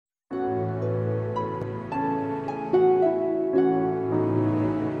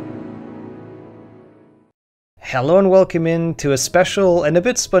Hello and welcome in to a special and a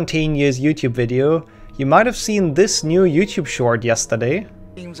bit spontaneous YouTube video. You might have seen this new YouTube short yesterday.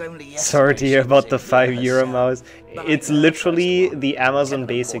 Sorry to hear about the €5 mouse. It's literally the Amazon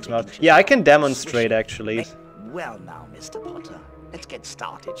Basics mouse. Yeah, I can demonstrate actually. Well now, Mr. Potter, let's get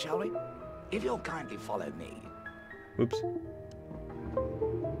started, shall we? If you'll kindly follow me. Oops.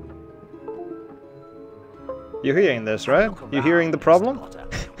 You're hearing this, right? You're hearing the problem?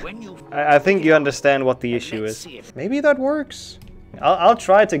 I think you understand what the issue is. Maybe that works. I'll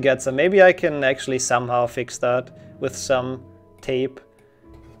try to get some. Maybe I can actually somehow fix that with some tape.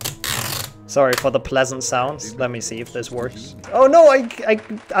 Sorry for the pleasant sounds. Let me see if this works. Oh no,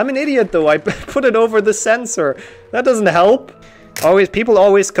 I'm an idiot though. I put it over the sensor. That doesn't help. People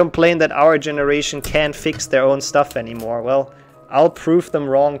always complain that our generation can't fix their own stuff anymore. Well, I'll prove them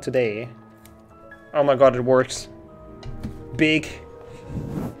wrong today. Oh my god, it works. Big.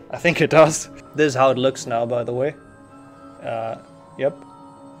 I think it does. This is how it looks now, by the way. Yep.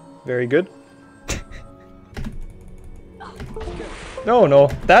 Very good. No,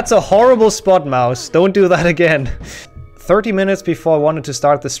 that's a horrible spot mouse. Don't do that again. 30 minutes before I wanted to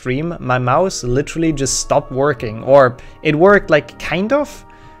start the stream, my mouse literally just stopped working. Or it worked like kind of.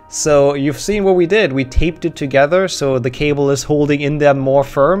 So you've seen what we did. We taped it together so the cable is holding in there more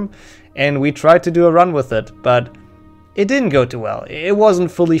firm. And we tried to do a run with it, but it didn't go too well. It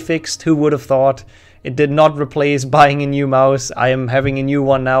wasn't fully fixed, who would have thought? It did not replace buying a new mouse. I am having a new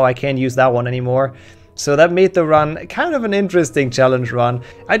one now, I can't use that one anymore. So that made the run kind of an interesting challenge run.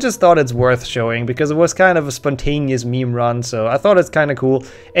 I just thought it's worth showing because it was kind of a spontaneous meme run, so I thought it's kind of cool.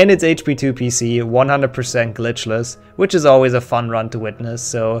 And it's HP2 PC, 100% glitchless, which is always a fun run to witness.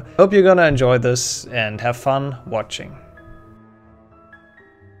 So hope you're gonna enjoy this and have fun watching.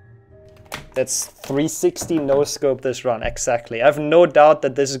 That's 360 no scope this run, exactly. I have no doubt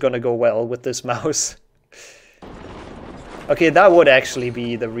that this is gonna go well with this mouse. Okay, that would actually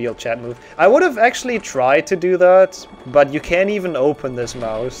be the real chat move. I would have actually tried to do that, but you can't even open this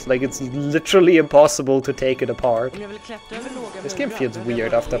mouse. Like, it's literally impossible to take it apart. This game feels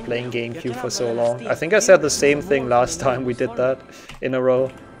weird after playing GameCube for so long. I think I said the same thing last time we did that in a row.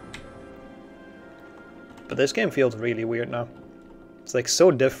 But this game feels really weird now. It's like so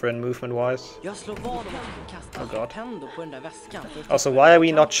different movement-wise. Oh god. Also, why are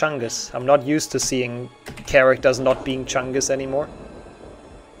we not Chungus? I'm not used to seeing characters not being Chungus anymore.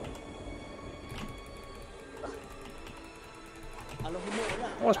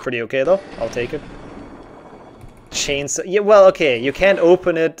 That was pretty okay though. I'll take it. Chainsaw. Yeah, well, okay. You can't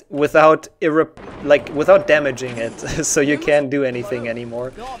open it without without damaging it, so you can't do anything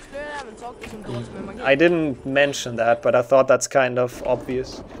anymore. I didn't mention that, but I thought that's kind of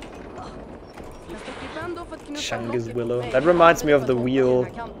obvious. Chungus Willow. That reminds me of the wheel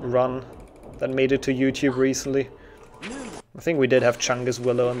run that made it to YouTube recently. I think we did have Chungus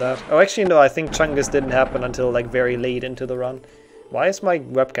Willow on that. Oh, actually no, I think Chungus didn't happen until like very late into the run. Why is my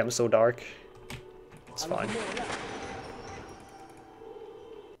webcam so dark? It's fine.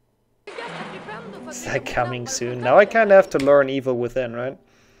 Is that coming soon? Now I kind of have to learn Evil Within, right?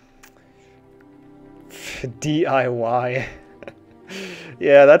 DIY.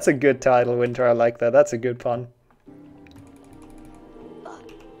 Yeah, that's a good title, Winter. I like that. That's a good pun.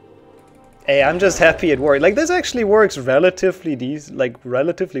 Hey, I'm just happy it worked. Like, this actually works relatively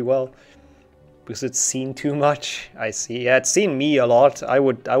relatively well. Because it's seen too much. I see. Yeah, it's seen me a lot. I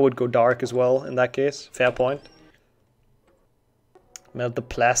would go dark as well in that case. Fair point. Melt the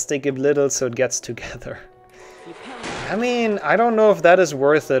plastic a little so it gets together. I mean, I don't know if that is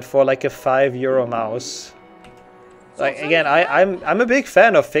worth it for like a €5 mouse. Like, again, I'm a big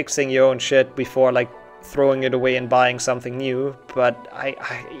fan of fixing your own shit before like throwing it away and buying something new, but I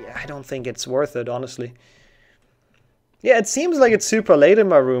don't think it's worth it, honestly. Yeah, it seems like it's super late in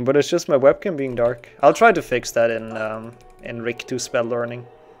my room, but it's just my webcam being dark. I'll try to fix that in Rick 2 Spell Learning.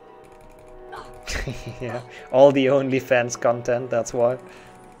 Yeah, all the OnlyFans content, that's why.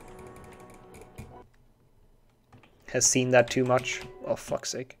 Has seen that too much. Oh, fuck's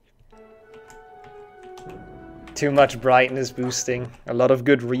sake. Too much brightness boosting. A lot of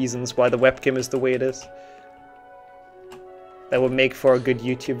good reasons why the webcam is the way it is. That would make for a good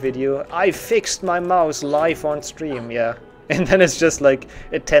YouTube video. I fixed my mouse live on stream, yeah. And then it's just like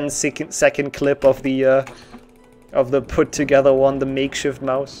a 10-second clip of the put together one, the makeshift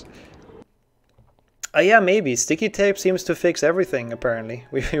mouse. Yeah, maybe. Sticky tape seems to fix everything, apparently.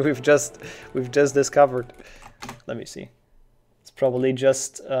 We've just discovered. Let me see. It's probably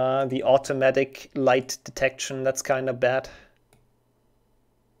just the automatic light detection that's kind of bad.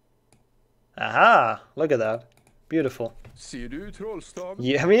 Aha! Look at that. Beautiful.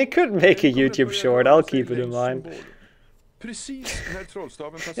 Yeah, I mean, you could make a YouTube short. I'll keep it in mind. It's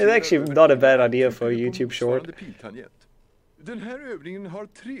actually not a bad idea for a YouTube short.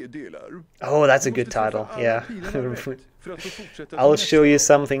 Oh, that's a good title. Yeah. I'll show you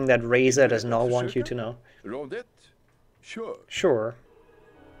something that Razor does not want you to know. Sure.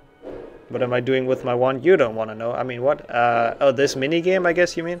 What am I doing with my wand? You don't want to know. I mean, what? Oh, this minigame, I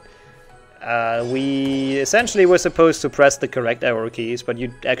guess you mean? We essentially were supposed to press the correct arrow keys, but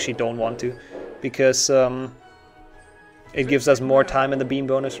you actually don't want to, because it gives us more time in the beam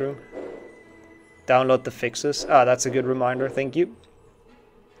bonus room. Download the fixes. Ah, that's a good reminder, thank you.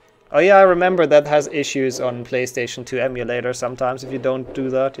 Oh yeah, I remember that has issues on PlayStation 2 emulator sometimes if you don't do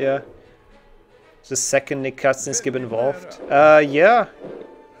that, yeah. Is the second Nick cutscene skip involved? Yeah.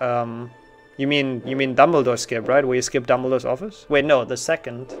 You mean Dumbledore's skip, right? Where you skip Dumbledore's office? Wait, no, the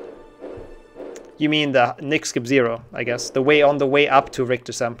second. You mean the Nick skip 0, I guess. The way up to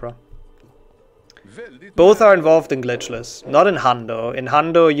Richter Sempra. Both are involved in Glitchless, not in Hundo. In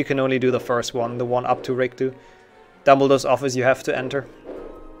Hundo you can only do the first one, the one up to Richter. Dumbledore's office you have to enter.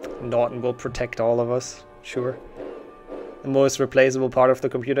 Norton will protect all of us, sure. The most replaceable part of the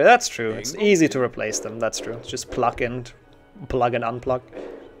computer, that's true. It's easy to replace them, that's true. It's just plug and unplug.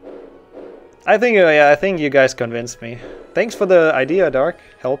 I think you guys convinced me. Thanks for the idea, Dark.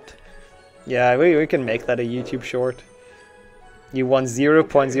 Helped. Yeah, we can make that a YouTube short. You want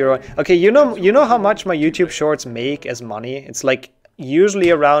 0.0. Okay, you know how much my YouTube shorts make as money? It's like usually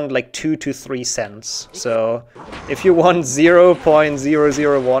around like 2 to 3 cents. So if you want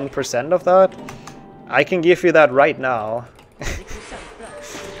 0.001% of that, I can give you that right now.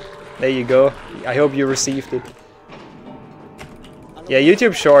 There you go. I hope you received it. Yeah,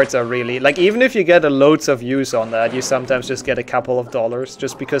 YouTube shorts are really, like, even if you get loads of views on that, you sometimes just get a couple of dollars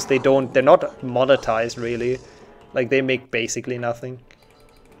just because they're not monetized really. Like, they make basically nothing.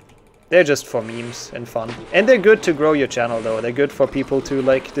 They're just for memes and fun. And they're good to grow your channel though. They're good for people to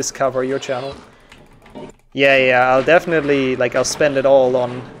like discover your channel. Yeah, I'll definitely, like, I'll spend it all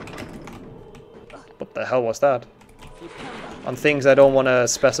on... What the hell was that? On things I don't want to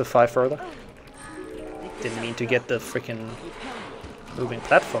specify further. Didn't mean to get the freaking moving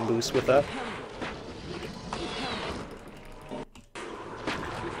platform boost with that.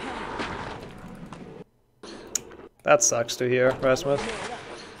 That sucks to hear, Rasmus.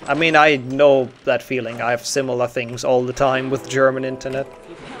 I mean, I know that feeling. I have similar things all the time with German internet.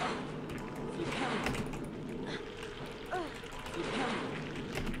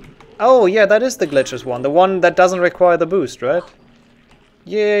 Oh, yeah, that is the Glitchless one. The one that doesn't require the boost, right?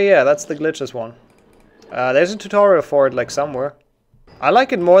 Yeah, that's the Glitchless one. There's a tutorial for it, like, somewhere. I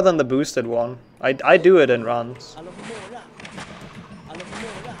like it more than the boosted one. I do it in runs.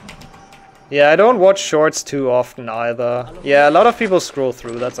 Yeah, I don't watch shorts too often either. Yeah, a lot of people scroll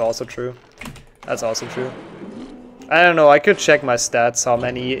through, that's also true. That's also true. I don't know, I could check my stats, how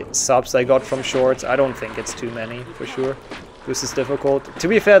many subs I got from shorts. I don't think it's too many, for sure. This is difficult. To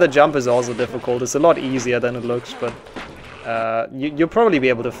be fair, the jump is also difficult. It's a lot easier than it looks, but you'll probably be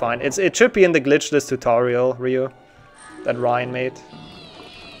able to find it. It should be in the Glitchless tutorial, Rio, that Ryan made.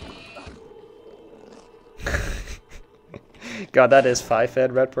 God, that is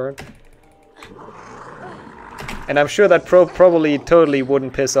 5-Fed Redburn. And I'm sure that probably totally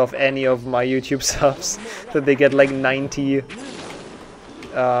wouldn't piss off any of my YouTube subs that they get like 90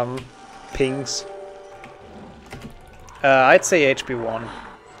 pings. I'd say HP1.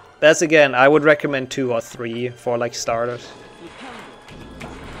 That's again, I would recommend 2 or 3 for like starters.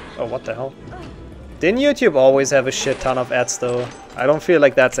 Oh, what the hell? Didn't YouTube always have a shit ton of ads though? I don't feel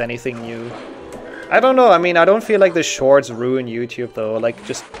like that's anything new. I don't know, I mean, I don't feel like the shorts ruin YouTube though, like,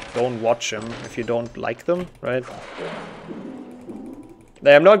 just don't watch them if you don't like them, right?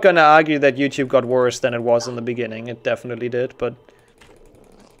 I'm not gonna argue that YouTube got worse than it was in the beginning, it definitely did, but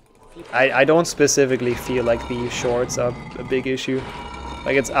I don't specifically feel like the shorts are a big issue.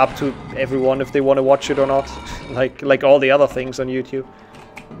 Like, it's up to everyone if they want to watch it or not, like all the other things on YouTube.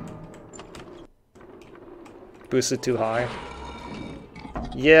 Boosted too high.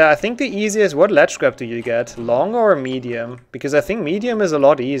 Yeah, I think the easiest... What ledge grab do you get? Long or medium? Because I think medium is a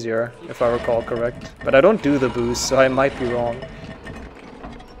lot easier, if I recall correct. But I don't do the boost, so I might be wrong.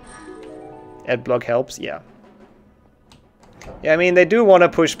 Adblock helps? Yeah. Yeah, I mean, they do want to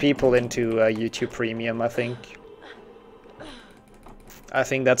push people into YouTube Premium, I think. I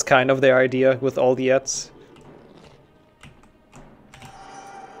think that's kind of their idea with all the ads.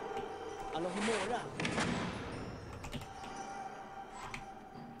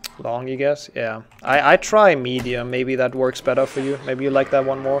 Long, you guess? Yeah. I try medium. Maybe that works better for you. Maybe you like that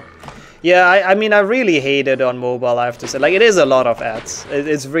one more. Yeah, I mean, I really hate it on mobile, I have to say. Like, it is a lot of ads.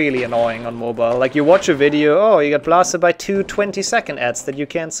 It's really annoying on mobile. Like, you watch a video, oh, you get blasted by 2 20-second ads that you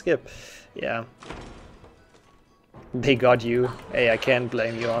can't skip. Yeah. They got you. Hey, I can't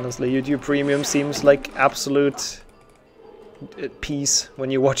blame you, honestly. YouTube Premium seems like absolute peace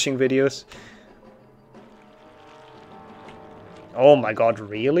when you're watching videos. Oh my god,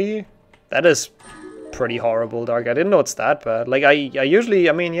 really? That is pretty horrible, Dark. I didn't know it's that bad. Like, I usually,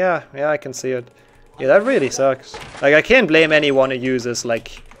 I mean, yeah, I can see it. Yeah, that really sucks. Like, I can't blame anyone who uses,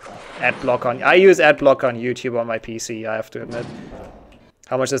 like, adblock on... I use adblock on YouTube on my PC, I have to admit.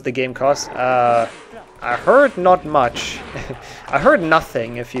 How much does the game cost? I heard not much. I heard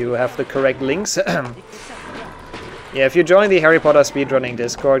nothing if you have the correct links. Yeah, if you join the Harry Potter speedrunning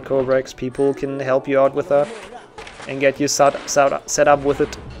Discord, Cobrex, people can help you out with that. And get you set up with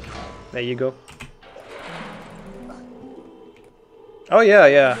it. There you go. Oh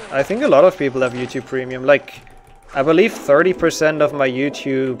yeah. I think a lot of people have YouTube Premium. Like, I believe 30% of my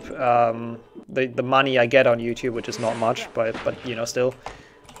YouTube, the money I get on YouTube, which is not much, but you know, still.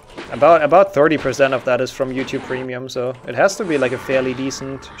 About 30% of that is from YouTube Premium, so it has to be like a fairly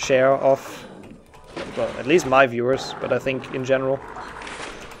decent share of, well, at least my viewers, but I think in general.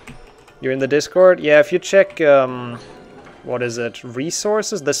 You're in the Discord? Yeah, if you check, what is it,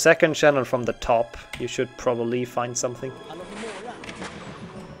 resources? The second channel from the top, you should probably find something.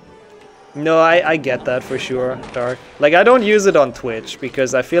 No, I get that for sure, Dark. Like, I don't use it on Twitch,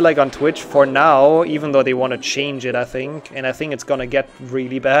 because I feel like on Twitch, for now, even though they want to change it, I think, and I think it's gonna get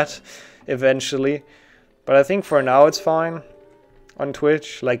really bad eventually, but I think for now it's fine on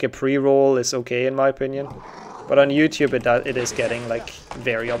Twitch. Like, a pre-roll is okay in my opinion, but on YouTube it is getting, like,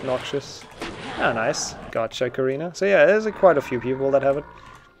 very obnoxious. Ah, nice. Gotcha, Karina. So yeah, there's quite a few people that have it.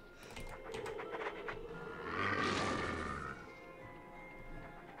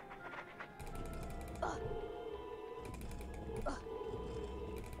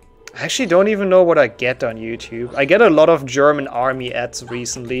 I actually don't even know what I get on YouTube. I get a lot of German army ads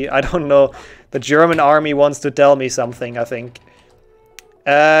recently. I don't know. The German army wants to tell me something, I think.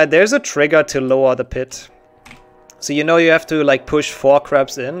 There's a trigger to lower the pit. So you know you have to like push 4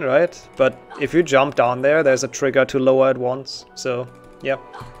 crabs in, right? But if you jump down there, there's a trigger to lower it once. So, yeah.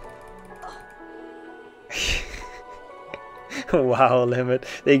 Wow, Limit.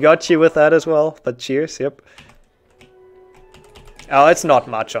 They got you with that as well, but cheers, yep. Oh, it's not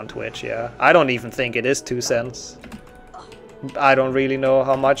much on Twitch, yeah. I don't even think it is 2 cents. I don't really know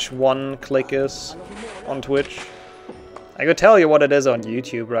how much 1 click is on Twitch. I could tell you what it is on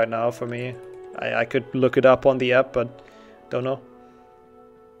YouTube right now for me. I could look it up on the app, but don't know.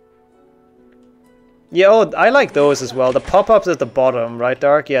 Yeah, oh, I like those as well. The pop-ups at the bottom, right,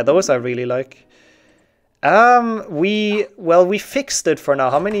 Dark? Yeah, those I really like. We fixed it for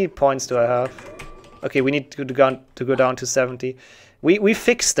now. How many points do I have? Okay, we need to go down to 70. We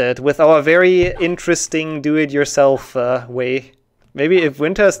fixed it with our very interesting do-it-yourself way. Maybe if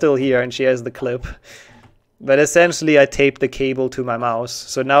Winter is still here and she has the clip. But essentially I taped the cable to my mouse.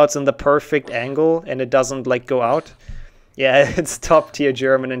 So now it's in the perfect angle and it doesn't like go out. Yeah, it's top tier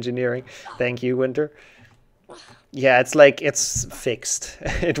German engineering. Thank you, Winter. Yeah, it's like, it's fixed.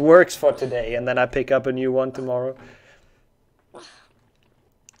 It works for today and then I pick up a new one tomorrow.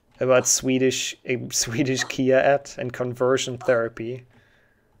 About Swedish Kia ad and conversion therapy.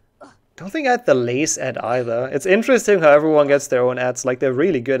 Don't think I had the Lace ad either. It's interesting how everyone gets their own ads. Like, they're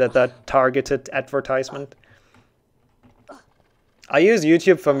really good at that targeted advertisement. I use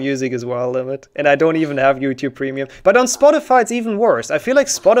YouTube for music as well, Limit. And I don't even have YouTube Premium. But on Spotify, it's even worse. I feel like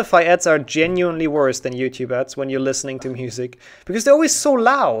Spotify ads are genuinely worse than YouTube ads when you're listening to music. Because they're always so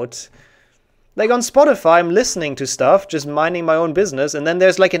loud. Like on Spotify, I'm listening to stuff, just minding my own business, and then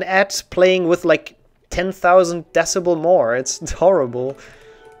there's like an ad playing with like 10,000 decibel more. It's horrible.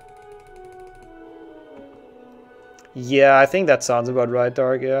 Yeah, I think that sounds about right,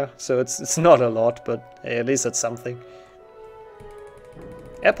 Dark, yeah. So it's not a lot, but hey, at least it's something.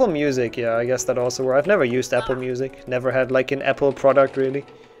 Apple Music, yeah, I guess that also works. I've never used Apple Music. Never had like an Apple product, really.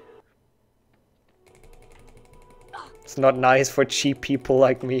 It's not nice for cheap people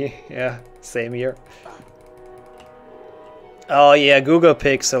like me. Yeah, same here. Oh yeah, Google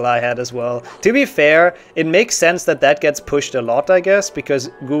Pixel I had as well. To be fair, it makes sense that that gets pushed a lot, I guess, because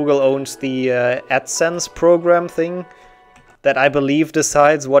Google owns the AdSense program thing that I believe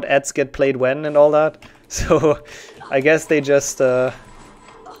decides what ads get played when and all that. So I guess they just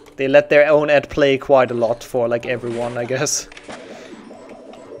they let their own ad play quite a lot for like everyone, I guess.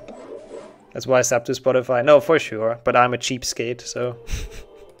 That's why I sub to Spotify. No, for sure. But I'm a cheapskate, so...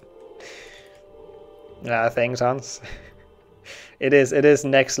 Nah, thanks, Hans. It is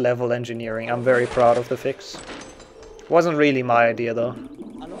next level engineering. I'm very proud of the fix. Wasn't really my idea though.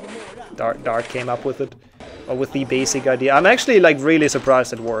 Dark came up with it. Or with the basic idea. I'm actually like really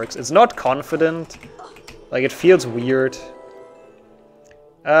surprised it works. It's not confident. Like it feels weird.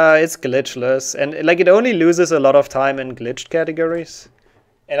 It's glitchless. And like it only loses a lot of time in glitched categories.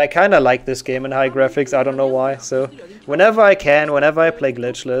 And I kinda like this game in high graphics, I don't know why. So whenever I can, whenever I play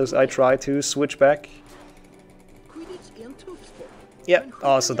glitchless, I try to switch back. Yeah,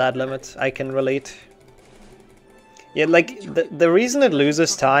 also that limit, I can relate. Yeah, like, the reason it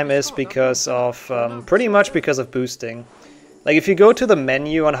loses time is because of, pretty much because of boosting. Like, if you go to the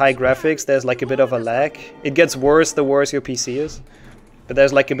menu on high graphics, there's like a bit of a lag. It gets worse the worse your PC is. But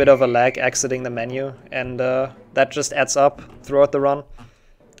there's like a bit of a lag exiting the menu, and that just adds up throughout the run.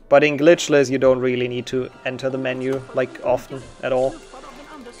 But in Glitchless, you don't really need to enter the menu, like, often at all.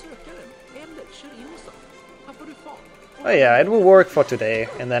 Oh yeah, it will work for today,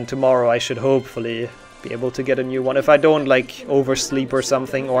 and then tomorrow I should hopefully be able to get a new one. If I don't, like, oversleep or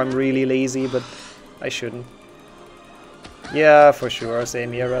something, or I'm really lazy, but I shouldn't. Yeah, for sure.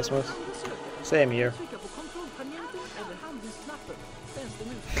 Same here, Rasmus. Same here.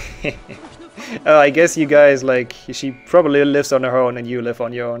 I guess you guys, like, she probably lives on her own and you live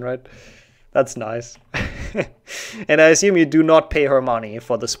on your own, right? That's nice. And I assume you do not pay her money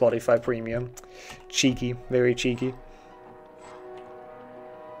for the Spotify Premium. Cheeky, very cheeky.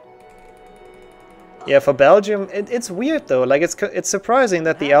 Yeah, for Belgium, it's weird though. Like, it's surprising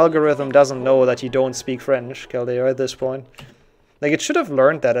that the algorithm doesn't know that you don't speak French, Caldera, at this point. Like, it should have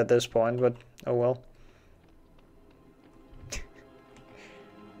learned that at this point, but oh well.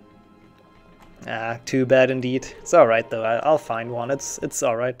 Ah, too bad indeed. It's alright though, I'll find one. It's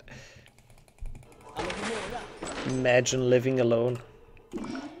alright. Imagine living alone.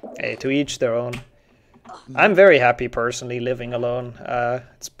 Hey, to each their own. I'm very happy personally living alone.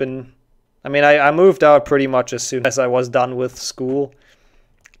 It's been... I mean, I moved out pretty much as soon as I was done with school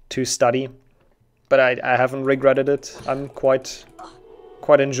to study. But I haven't regretted it. I'm quite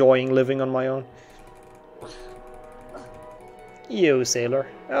enjoying living on my own. Yo, Sailor.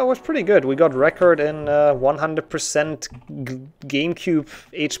 Oh, it was pretty good. We got record in 100% GameCube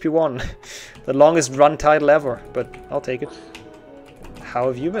HP1. The longest run title ever, but I'll take it. How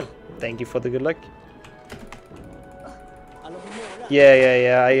have you been? Thank you for the good luck.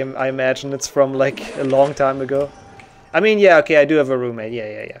 Yeah. I imagine it's from like a long time ago. I mean, yeah, okay, I do have a roommate.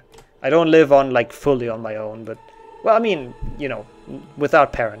 Yeah. I don't live on like fully on my own, but well, I mean, you know,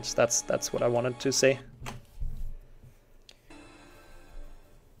 without parents. That's what I wanted to say.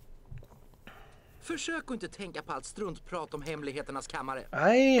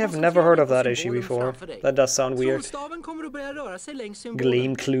 I have never heard of that issue before. That does sound weird.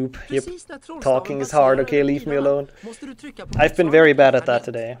 Gleam Kloop. Yep. Talking is hard, okay, leave me alone. I've been very bad at that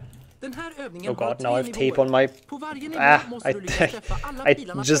today. Oh god, now I have tape on my... Ah, I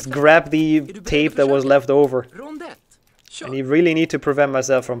just grabbed the tape that was left over. And you really need to prevent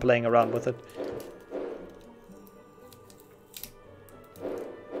myself from playing around with it.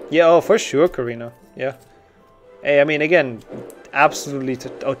 Yeah, oh, for sure, Karina. Yeah. Hey, I mean, again, absolutely,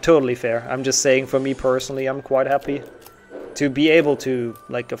 totally fair. I'm just saying, for me personally, I'm quite happy to be able to,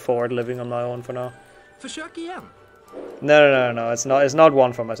 like, afford living on my own for now. No, it's not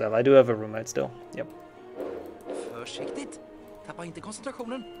one for myself. I do have a roommate still. Yep.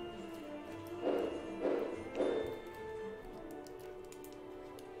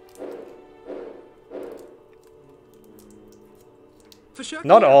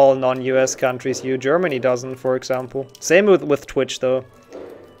 Not all non-US countries use. Germany doesn't, for example. Same with Twitch, though.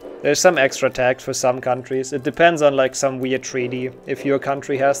 There's some extra tax for some countries. It depends on, like, some weird treaty, if your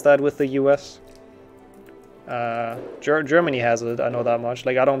country has that with the US. Germany has it, I know that much.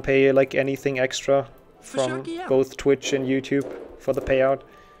 Like, I don't pay, like, anything extra from both Twitch and YouTube for the payout.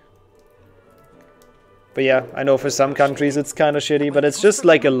 But yeah, I know for some countries it's kind of shitty, but it's just,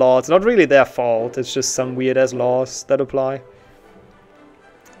 like, a law. It's not really their fault. It's just some weird-ass laws that apply.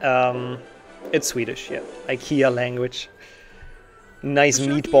 It's Swedish, yeah. IKEA language. Nice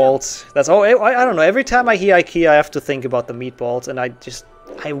meatballs. That's all. I don't know. Every time I hear IKEA, I have to think about the meatballs, and I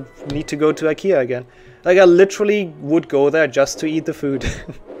need to go to IKEA again. Like, I literally would go there just to eat the food.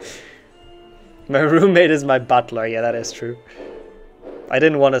 My roommate is my butler. Yeah, that is true. I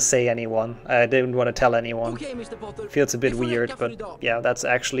didn't want to say anyone. I didn't want to tell anyone. Feels a bit weird, but yeah, that's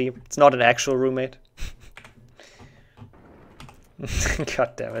actually... It's not an actual roommate.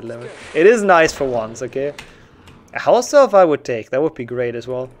 God damn it, Lemon. It is nice for once, okay? A house elf I would take. That would be great as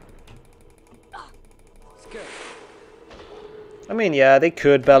well. I mean, yeah, they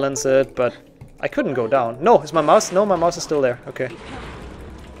could balance it, but I couldn't go down. No, is my mouse? No, my mouse is still there. Okay.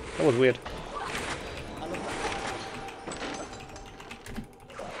 That was weird.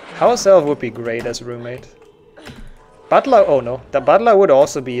 House elf would be great as a roommate. Butler, oh no. The butler would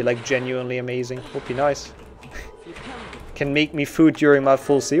also be like genuinely amazing. Would be nice. Can make me food during my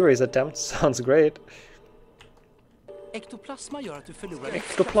full series attempts. Sounds great.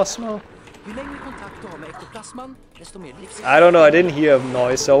 Ektoplasma? I don't know, I didn't hear a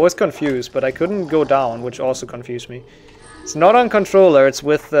noise, so I was confused, but I couldn't go down, which also confused me. It's not on controller, it's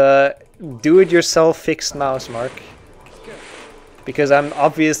with do-it-yourself fixed mouse, Mark. Because I'm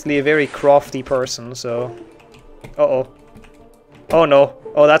obviously a very crafty person, so... Uh-oh. Oh no.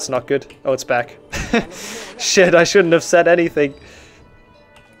 Oh, that's not good. Oh, it's back. Shit, I shouldn't have said anything.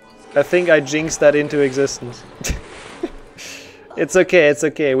 I think I jinxed that into existence. It's okay, it's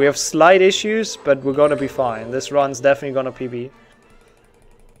okay. We have slight issues, but we're gonna be fine. This run's definitely gonna PB.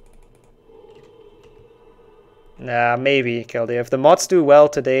 Nah, maybe, Keldy. If the mods do well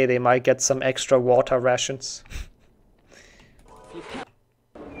today, they might get some extra water rations.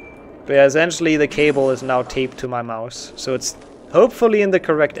 But yeah, essentially the cable is now taped to my mouse, so it's hopefully in the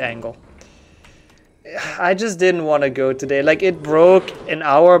correct angle. I just didn't want to go today. Like, it broke an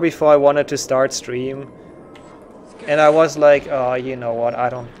hour before I wanted to start stream. And I was like, oh, you know what, I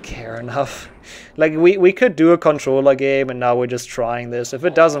don't care enough. Like, we could do a controller game, and now we're just trying this. If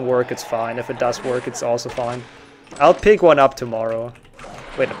it doesn't work, it's fine. If it does work, it's also fine. I'll pick one up tomorrow.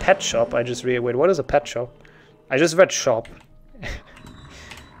 Wait, a pet shop? I just read. Wait, what is a pet shop? I just read shop.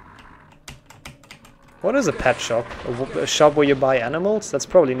 What is a pet shop? A shop where you buy animals? That's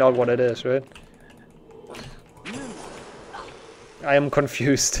probably not what it is, right? I am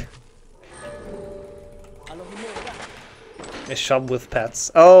confused. A shop with pets.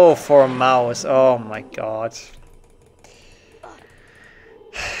 Oh, for a mouse. Oh my god.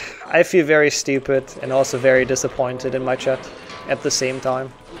 I feel very stupid and also very disappointed in my chat at the same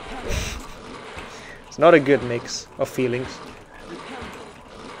time. It's not a good mix of feelings.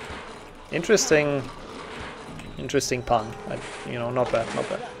 Interesting pun. You know, not bad, not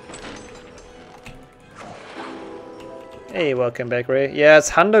bad. Hey, welcome back, Ray. Yeah, it's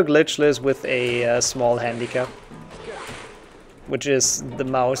Hundo Glitchless with a small handicap. Which is the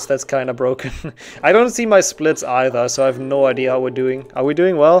mouse that's kind of broken. I don't see my splits either, so I have no idea how we're doing. Are we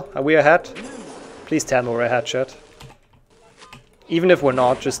doing well? Are we ahead? Please tell me we're ahead, chat. Even if we're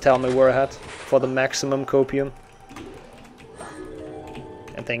not, just tell me we're ahead for the maximum copium.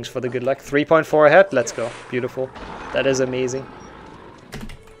 And thanks for the good luck. 3.4 ahead? Let's go. Beautiful. That is amazing.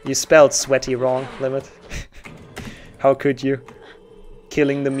 You spelled sweaty wrong, Limit. How could you?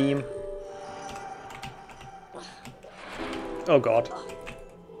 Killing the meme. Oh god.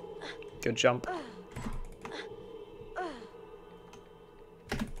 Good jump.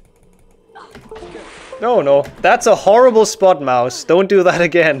 No, no. That's a horrible spot, mouse. Don't do that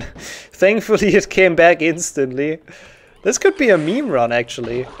again. Thankfully it came back instantly. This could be a meme run,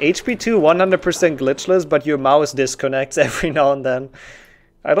 actually. HP2 100% glitchless, but your mouse disconnects every now and then.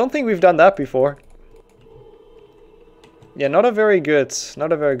 I don't think we've done that before. Yeah, not a very good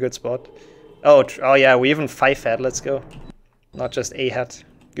spot. Oh, oh yeah, we even 5 had. Let's go. Not just a hat.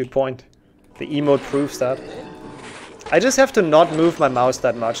 Good point. The emote proves that. I just have to not move my mouse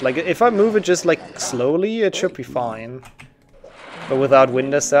that much. Like, if I move it just like slowly, it should be fine. But without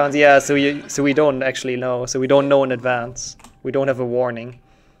window sounds, yeah. So we don't actually know. So we don't know in advance. We don't have a warning.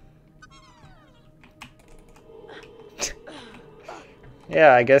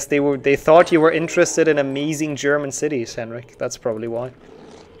 Yeah, I guess they thought you were interested in amazing German cities, Henrik. That's probably why.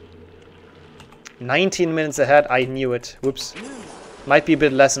 19 minutes ahead, I knew it. Whoops. Might be a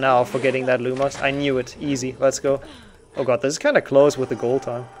bit less now for getting that Lumos. I knew it. Easy. Let's go. Oh god, this is kind of close with the goal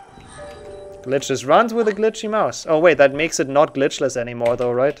time. Glitchless runs with a glitchy mouse. Oh wait, that makes it not glitchless anymore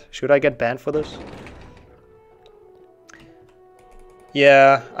though, right? Should I get banned for this?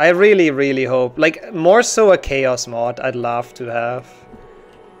 Yeah, I really, really hope. Like, more so a chaos mod I'd love to have.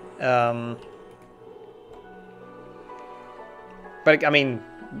 But I mean,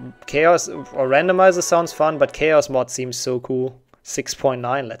 chaos or randomizer sounds fun, but chaos mod seems so cool.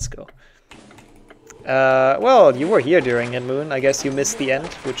 6.9, let's go. Well, you were here during it, Moon. I guess you missed the end,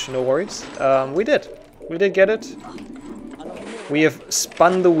 which no worries. We did get it. We have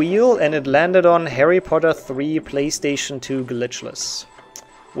spun the wheel and it landed on Harry Potter 3 PlayStation 2 Glitchless.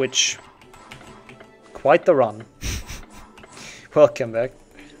 Which, quite the run. Welcome back.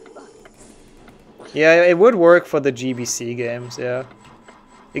 Yeah, it would work for the GBC games, yeah.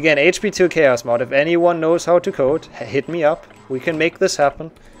 Again, HP2 Chaos mod. If anyone knows how to code, hit me up. We can make this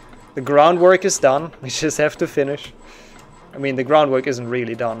happen. The groundwork is done. We just have to finish. I mean, the groundwork isn't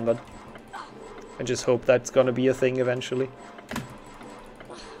really done, but I just hope that's gonna be a thing eventually.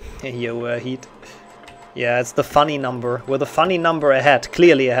 Yo, Heat. Yeah, it's the funny number. We're the funny number ahead.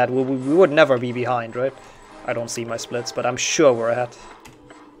 Clearly ahead. We would never be behind, right? I don't see my splits, but I'm sure we're ahead.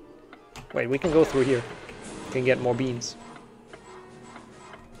 Wait, we can go through here. We can get more beans.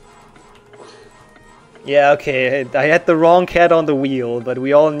 Yeah, okay. I had the wrong cat on the wheel, but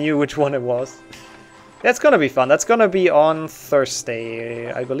we all knew which one it was. That's gonna be fun. That's gonna be on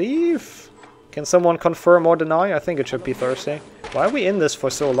Thursday, I believe. Can someone confirm or deny? I think it should be Thursday. Why are we in this for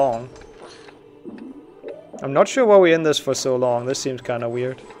so long? I'm not sure why we're in this for so long. This seems kind of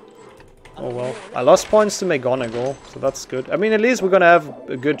weird. Oh well. I lost points to McGonagall, so that's good. I mean, at least we're gonna have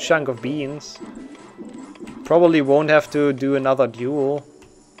a good chunk of beans. Probably won't have to do another duel.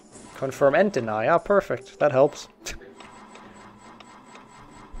 Confirm and deny. Ah, perfect. That helps.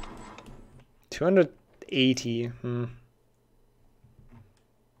 280.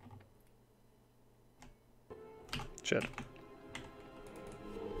 Shit.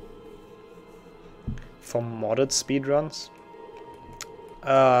 For modded speedruns?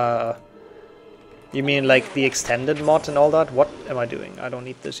 You mean like the extended mod and all that? What am I doing? I don't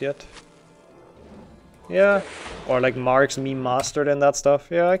need this yet. Yeah. Or like Mark's meme mastered and that stuff.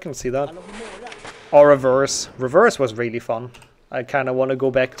 Yeah, I can see that. Or reverse. Reverse was really fun. I kind of want to go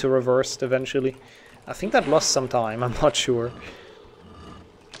back to reversed eventually. I think that lost some time. I'm not sure.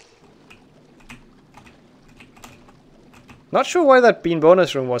 Not sure why that bean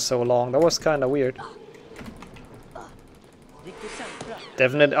bonus room was so long. That was kind of weird.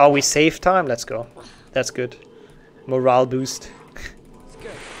 Definite. Oh, we saved time. Let's go. That's good. Morale boost.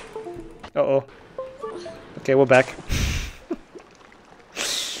 Uh-oh. Okay, we're back.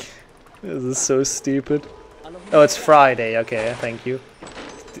 This is so stupid. Oh, it's Friday. Okay, thank you.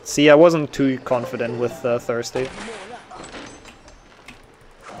 See, I wasn't too confident with Thursday.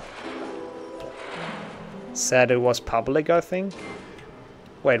 Said it was public, I think.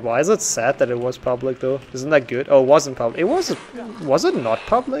 Wait, why is it sad that it was public though? Isn't that good? Oh, it wasn't public. It was it not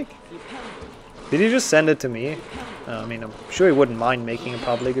public? Did he just send it to me? I mean, I'm sure he wouldn't mind making it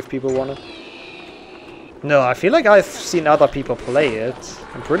public if people wanted. No, I feel like I've seen other people play it.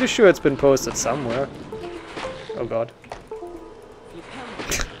 I'm pretty sure it's been posted somewhere. Oh god.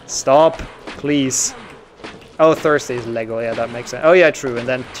 Stop, please. Oh, Thursday is Lego. Yeah, that makes sense. Oh yeah, true. And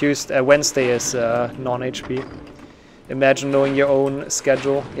then Wednesday is non-HP. Imagine knowing your own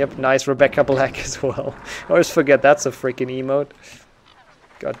schedule. Yep, nice Rebecca Black as well. I always forget that's a freaking emote.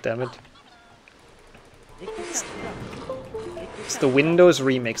 God damn it. It's the Windows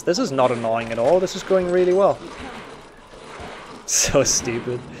remix. This is not annoying at all. This is going really well. So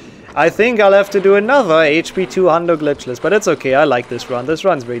stupid. I think I'll have to do another HP 200 glitchless, but it's okay. I like this run. This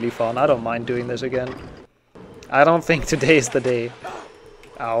run's really fun. I don't mind doing this again. I don't think today is the day.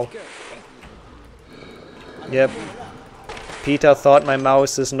 Ow. Yep. Peter thought my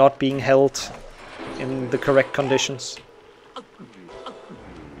mouse is not being held in the correct conditions.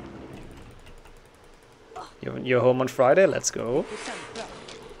 You're home on Friday? Let's go.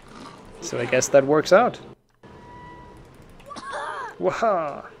 So I guess that works out.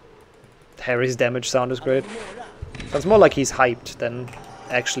 Waha! Harry's damage sound is great. Sounds more like he's hyped than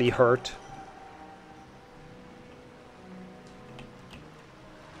actually hurt.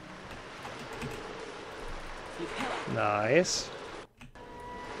 Nice.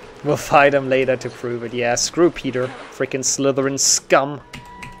 We'll fight him later to prove it. Yeah, screw Peter. Freaking Slytherin scum.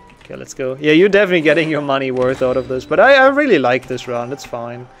 Okay, let's go. Yeah, you're definitely getting your money worth out of this. But I really like this round. It's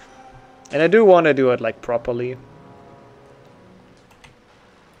fine. And I do want to do it, like, properly.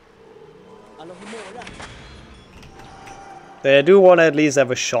 I do want to at least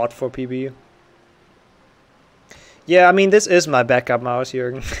have a shot for PB. Yeah, I mean, this is my backup mouse,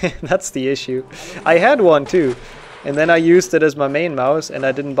 Jürgen. That's the issue. I had one too. And then I used it as my main mouse, and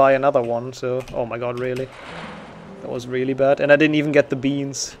I didn't buy another one, so... Oh my god, really? That was really bad. And I didn't even get the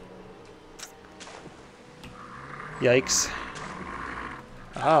beans. Yikes.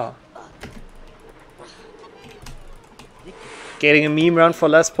 Ah. Getting a meme run for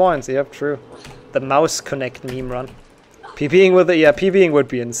less points. Yep, true. The mouse connect meme run. PBing with it? Yeah, PBing would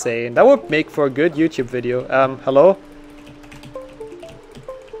be insane. That would make for a good YouTube video. Hello?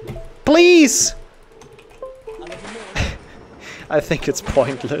 Please! I think it's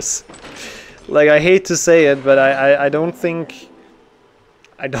pointless. Like, I hate to say it, but I don't think...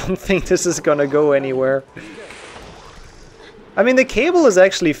 I don't think this is gonna go anywhere. I mean, the cable is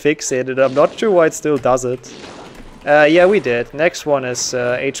actually fixated. I'm not sure why it still does it. Yeah, we did. Next one is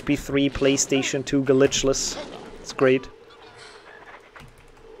HP 3 PlayStation 2 Glitchless. It's great.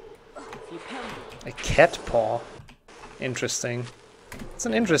 A cat paw. Interesting. It's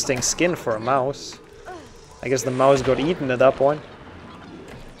an interesting skin for a mouse. I guess the mouse got eaten at that point.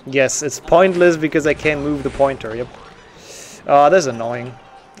 Yes, it's pointless because I can't move the pointer, yep. Oh, that's annoying.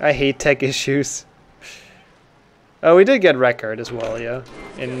 I hate tech issues. Oh, we did get record as well, yeah,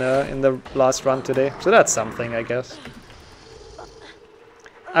 in the last run today. So that's something, I guess.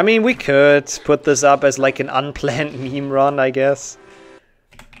 I mean, we could put this up as like an unplanned meme run, I guess.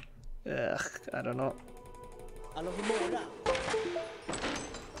 Ugh, I don't know.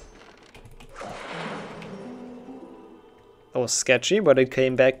 That was sketchy, but it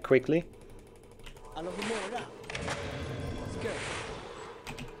came back quickly.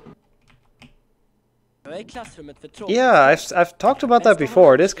 Yeah, I've talked about that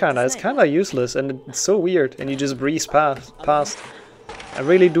before. It's kinda useless and it's so weird, and you just breeze past. I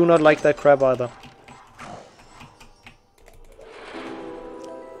really do not like that crap either.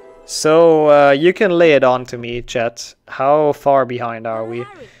 So you can lay it on to me, chat. How far behind are we?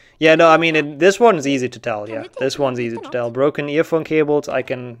 Yeah, no, I mean this one's easy to tell. Yeah, this one's easy to tell. Broken earphone cables. I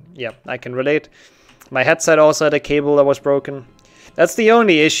can relate. My headset also had a cable that was broken. That's the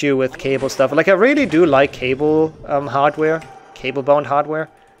only issue with cable stuff. Like, I really do like cable hardware, cable-bound hardware.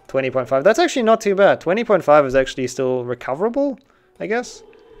 20.5. That's actually not too bad. 20.5 is actually still recoverable, I guess.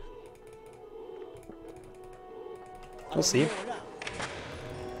 We'll see.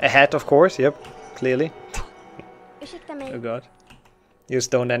 A hat, of course. Yep, clearly. Oh god. Use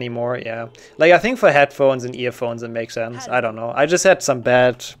don't anymore. Yeah. Like, I think for headphones and earphones it makes sense. I don't know. I just had some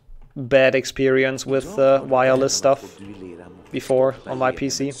bad experience with wireless stuff before on my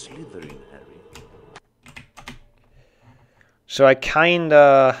PC. So I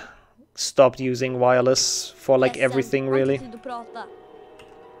kinda stopped using wireless for like everything really.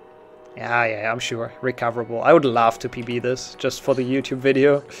 Yeah, I'm sure. Recoverable. I would love to PB this just for the YouTube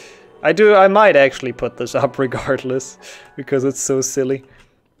video. I might actually put this up regardless because it's so silly.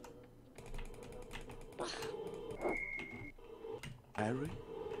 Harry,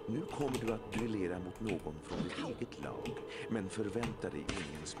 nu kommer du att duellera mot någon från ditt eget lag, men förvänta dig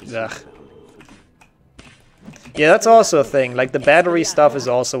ingen speciell behandling för det. Yeah, that's also a thing. Like the battery stuff is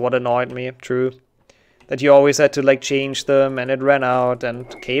also what annoyed me. True. That you always had to like change them and it ran out, and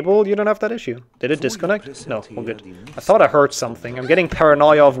cable, you don't have that issue. Did it disconnect? No, all good. I thought I heard something. I'm getting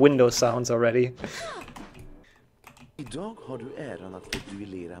paranoia of Windows sounds already. Idag har du äran att få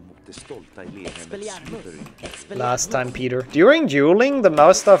duellera mot det stolta elevhemmet Slytherin. Last time, Peter. During dueling, the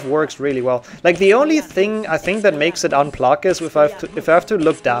mouse stuff works really well. Like the only thing I think that makes it unblock is if I have to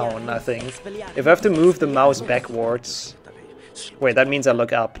look down, I think. If I have to move the mouse backwards. Wait, that means I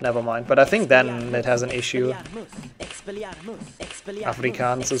look up, never mind. But I think then it has an issue.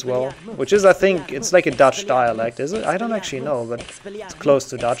 Afrikaans as well. Which is, I think, it's like a Dutch dialect, is it? I don't actually know, but it's close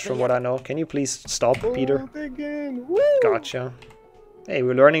to Dutch from what I know. Can you please stop, Peter? Gotcha. Hey,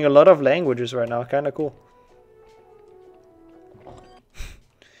 we're learning a lot of languages right now, kinda cool.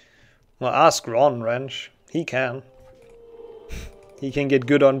 Well, ask Ron, Wrench. He can. He can get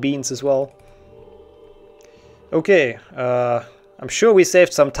good on beans as well. Okay, I'm sure we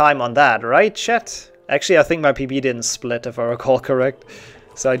saved some time on that, right, chat? Actually, I think my PB didn't split, if I recall correct.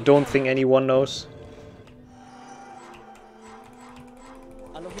 So I don't think anyone knows.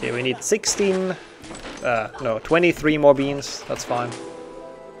 Okay, we need 16... no, 23 more beans. That's fine.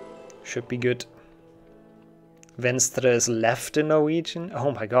 Should be good. Venstre is left in Norwegian.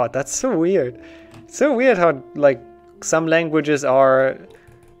 Oh my god, that's so weird. It's so weird how, like, some languages are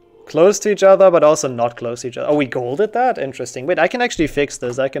close to each other, but also not close to each other. Oh, we golded that? Interesting. Wait, I can actually fix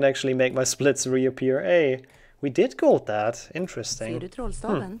this. I can actually make my splits reappear. Hey, we did gold that. Interesting.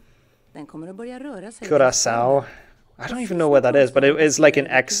 Curacao. I don't even know where that is, but it is like an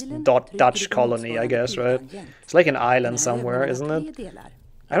ex-Dutch colony, I guess, right? It's like an island somewhere, isn't it?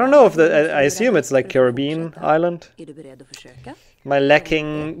 I don't know if I assume it's like Caribbean island. My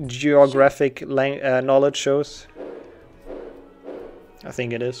lacking geographic knowledge shows. I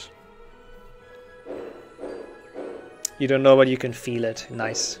think it is. You don't know, but you can feel it.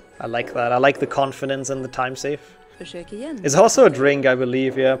 Nice. I like that. I like the confidence and the time save. It's also a drink, I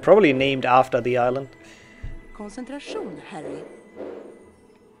believe, yeah. Probably named after the island. Harry.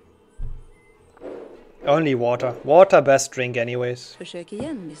 Only water. Water best drink anyways. Försök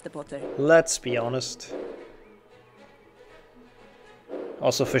igen, Mr. Potter. Let's be honest.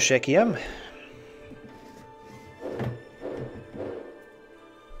 Also försök igen.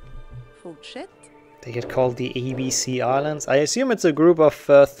 Fortsätt. They get called the ABC Islands. I assume it's a group of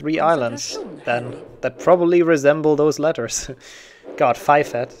 3 islands then that probably resemble those letters. God,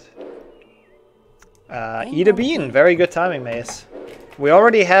 5 head. Eat a bean. Very good timing, Mace. We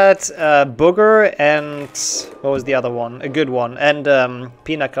already had Booger and... what was the other one? A good one. And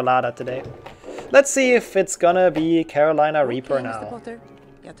Pina Colada today. Let's see if it's gonna be Carolina Reaper Mr. now. Potter.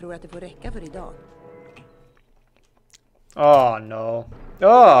 Jag tror att det får räcka för idag. Oh no.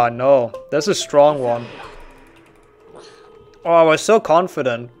 Oh no. That's a strong one. Oh, I was so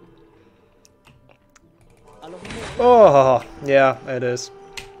confident. Oh, yeah, it is.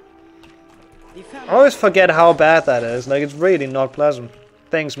 I always forget how bad that is. Like, it's really not pleasant.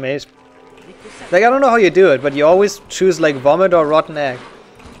 Thanks, mate. Like, I don't know how you do it, but you always choose, like, vomit or rotten egg.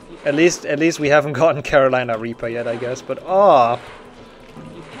 At least we haven't gotten Carolina Reaper yet, I guess. But, oh.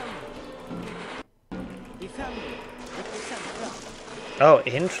 Oh,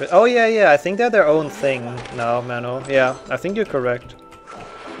 oh, yeah, I think they're their own thing now, Mano. Yeah, I think you're correct.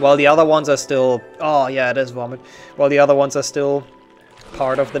 While the other ones are still... oh, yeah, it is vomit. While the other ones are still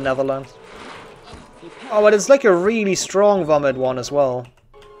part of the Netherlands. Oh, but it's like a really strong vomit one as well.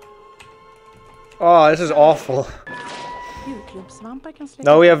 Oh, this is awful.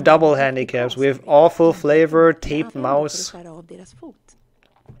 Now we have double handicaps. We have awful flavor, taped mouse,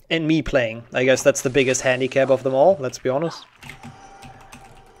 and me playing. I guess that's the biggest handicap of them all, let's be honest.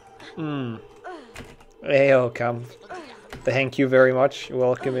 Heyo, come. Thank you very much.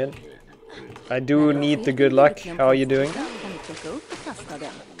 Welcome in. I do need the good luck. How are you doing?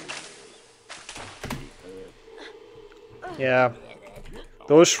 Yeah.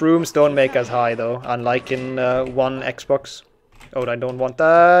 Those shrooms don't make us high though, unlike in one Xbox. Oh, I don't want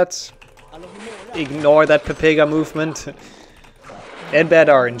that. Ignore that Pepega movement. And bad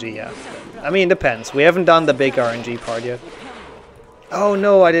RNG, yeah. I mean, depends. We haven't done the big RNG part yet. Oh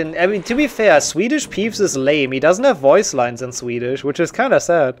no, I didn't. I mean, to be fair, Swedish Peeps is lame. He doesn't have voice lines in Swedish, which is kind of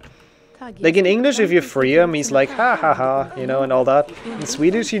sad. Like in English, if you free him, he's like, ha ha ha, you know, and all that. In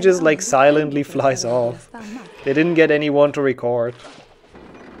Swedish, he just like silently flies off. They didn't get anyone to record.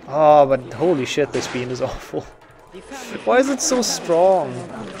 Oh, but holy shit, this bean is awful. Why is it so strong?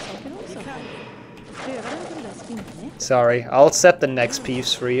 Sorry, I'll set the next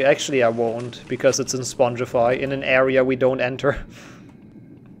Peeps free. Actually, I won't, because it's in Spongify, in an area we don't enter.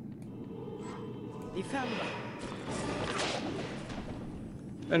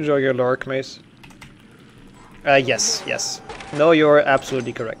 Enjoy your lurk, mate. Yes. No, you're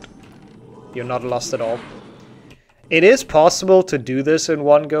absolutely correct. You're not lost at all. It is possible to do this in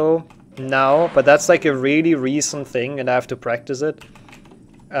one go now, but that's like a really recent thing and I have to practice it.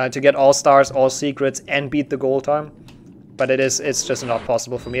 To get all stars, all secrets, and beat the goal time. But it's just not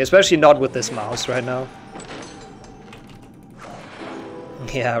possible for me, especially not with this mouse right now.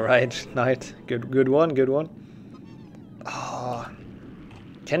 Yeah, right, Knight. Good one. Oh.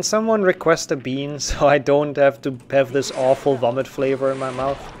 Can someone request a bean so I don't have to have this awful vomit flavor in my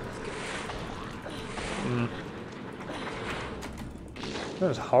mouth? That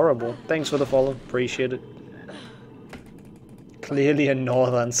was horrible. Thanks for the follow. Appreciate it. Clearly a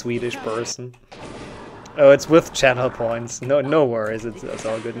northern Swedish person. Oh, it's with channel points. No worries. It's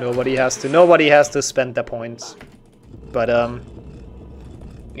all good. Nobody has to spend their points. But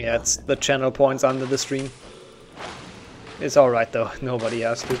yeah, it's the channel points under the stream. It's alright though, nobody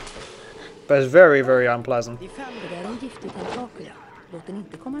has to. But it's very, very unpleasant.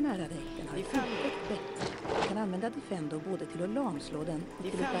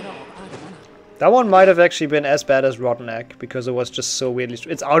 That one might have actually been as bad as Rotten Egg, because it was just so weirdly...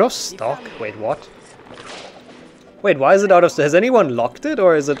 It's out of stock? Wait, what? Wait, why is it out of stock? Has anyone locked it,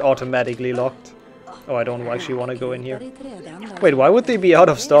 or is it automatically locked? Oh, I don't actually want to go in here. Wait, why would they be out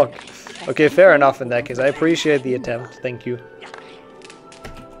of stock? Okay, fair enough in that case. I appreciate the attempt. Thank you.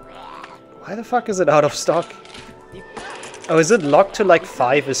 Why the fuck is it out of stock? Oh, is it locked to like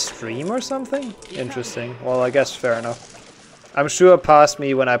 5 a stream or something? Interesting. Well, I guess fair enough. I'm sure past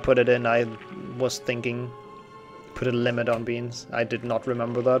me when I put it in, I was thinking put a limit on beans. I did not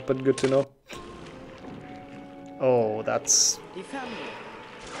remember that, but good to know. Oh, that's...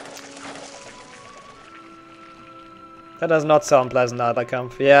 That does not sound pleasant either,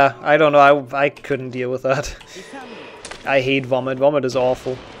 Kampf. Yeah, I don't know, I couldn't deal with that. I hate vomit. Vomit is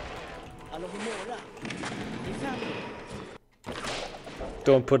awful.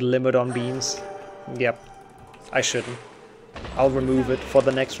 Don't put a limit on beans. Yep, I shouldn't. I'll remove it for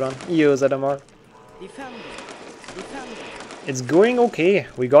the next run. EO ZMR. It's going okay.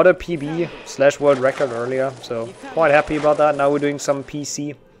 We got a PB/world record earlier, so quite happy about that. Now we're doing some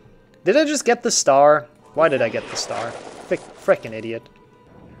PC. Did I just get the star? Why did I get the star? Frickin' idiot.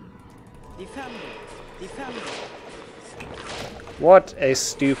 What a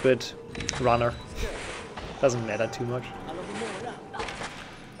stupid runner. Doesn't matter too much.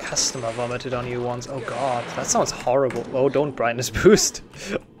 customer vomited on you once. Oh god, that sounds horrible. Oh, don't brightness boost.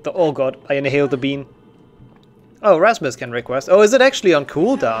 Oh god, I inhaled the bean. Oh, Rasmus can request. Oh, is it actually on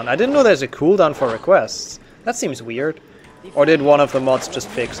cooldown? I didn't know there's a cooldown for requests. That seems weird. Or did one of the mods just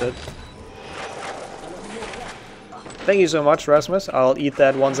fix it? Thank you so much, Rasmus. I'll eat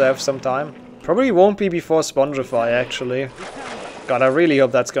that once I have some time. Probably won't be before Spongify, actually. God, I really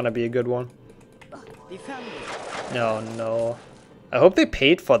hope that's gonna be a good one. No, no. I hope they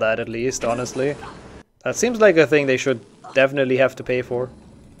paid for that at least, honestly. That seems like a thing they should definitely have to pay for.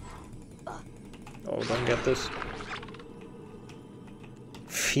 Oh, don't get this.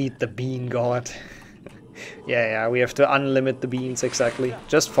 Feed the bean god. Yeah, we have to unlimit the beans, exactly.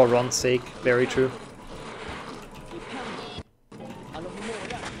 Just for Ron's sake, very true.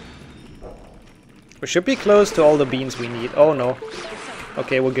 We should be close to all the beans we need. Oh no.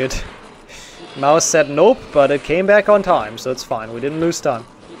 Okay, we're good. Mouse said nope, but it came back on time, so it's fine. We didn't lose time.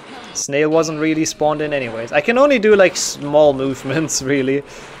 Snail wasn't really spawned in anyways. I can only do like small movements, really.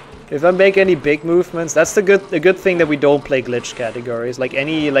 If I make any big movements, that's the good thing that we don't play glitch categories. Like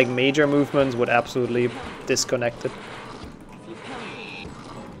any like major movements would absolutely disconnect it.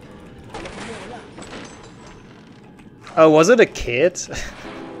 Oh, was it a kid?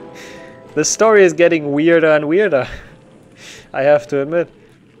 This story is getting weirder and weirder. I have to admit.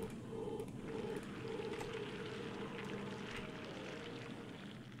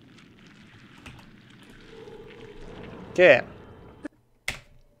 Okay.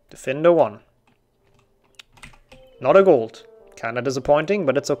 Defender 1. Not a gold. Kinda disappointing,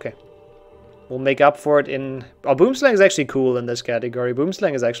 but it's okay. We'll make up for it in... Oh, Boomslang is actually cool in this category.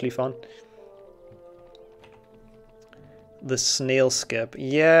 Boomslang is actually fun. The snail skip.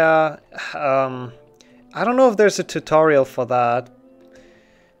 Yeah. I don't know if there's a tutorial for that.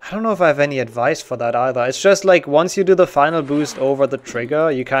 I don't know if I have any advice for that either. It's just like once you do the final boost over the trigger,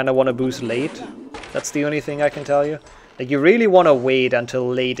 you kind of want to boost late. That's the only thing I can tell you. Like you really want to wait until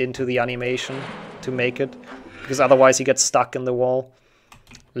late into the animation to make it. Because otherwise you get stuck in the wall.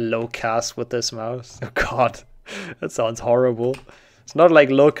 Low cast with this mouse. Oh god. That sounds horrible. It's not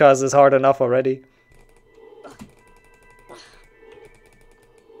like low cast is hard enough already.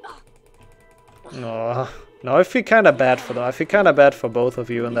 No, no, I feel kind of bad for them. I feel kind of bad for both of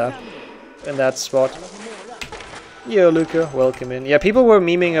you in that spot. Yo, Luca, welcome in. Yeah, people were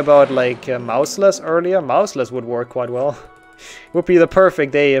memeing about like Mouseless earlier. Mouseless would work quite well. Would be the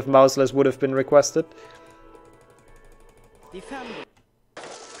perfect day if Mouseless would have been requested.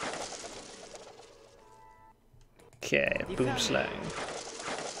 Okay, Boomslang.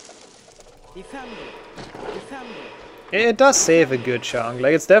 It does save a good chunk.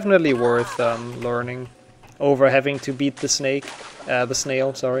 Like it's definitely worth learning over having to beat the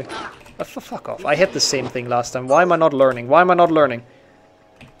snail. Sorry. Fuck off. I had the same thing last time. Why am I not learning? Why am I not learning?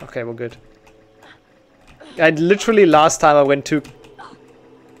 Okay, we're good. I literally last time I went too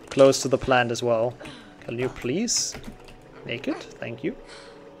close to the plant as well. Can you please make it? Thank you.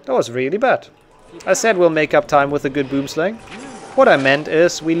 That was really bad. I said we'll make up time with a good Boomslang. What I meant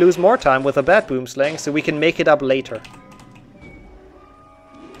is we lose more time with a bad Boomslang so we can make it up later.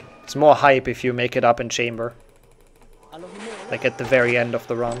 It's more hype if you make it up in chamber. Like at the very end of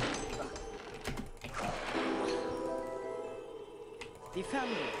the round.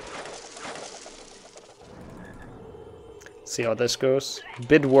 See how this goes.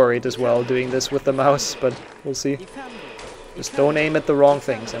 Bit worried as well doing this with the mouse, but we'll see. Just don't aim at the wrong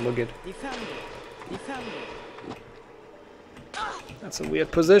things and we're good. That's a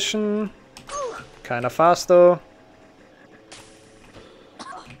weird position. Kinda fast though.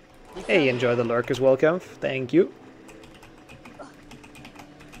 Hey, enjoy the lurk as well, Kempf. Thank you.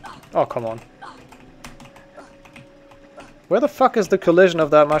 Oh, come on. Where the fuck is the collision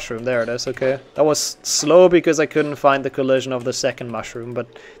of that mushroom? There it is, okay. That was slow because I couldn't find the collision of the second mushroom, but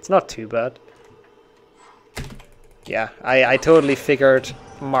it's not too bad. Yeah, I totally figured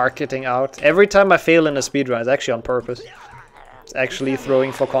marketing out. Every time I fail in a speedrun, it's actually on purpose. It's actually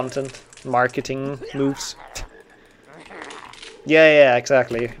throwing for content. Marketing moves. Yeah,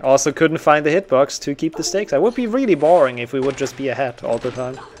 exactly. Also couldn't find the hitbox to keep the stakes. That would be really boring if we would just be ahead all the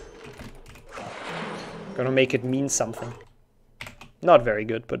time. Gonna make it mean something. Not very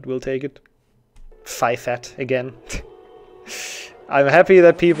good, but we'll take it. 5-fat again. I'm happy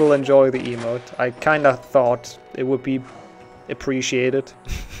that people enjoy the emote. I kinda thought it would be appreciated.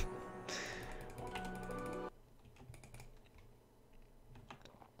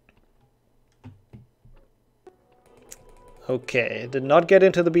 Okay, did not get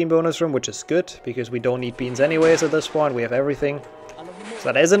into the bean bonus room, which is good, because we don't need beans anyways at this point. We have everything.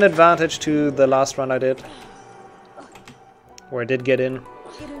 So that is an advantage to the last run I did, where I did get in.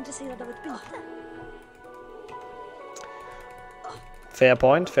 Är du intresserad av ett byte? Fair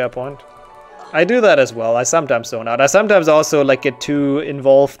point, fair point. I do that as well. I sometimes zone out. I sometimes also like get too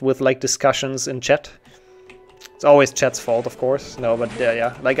involved with like discussions in chat. It's always chat's fault, of course. No, but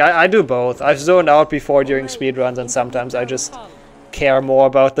yeah. Like I do both. I've zoned out before during speedruns, and sometimes I just care more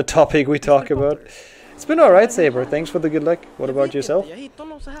about the topic we talk about. It's been alright, Saber. Thanks for the good luck. What about yourself?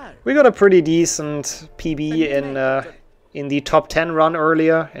 We got a pretty decent PB in the top 10 run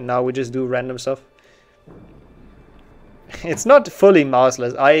earlier, and now we just do random stuff. It's not fully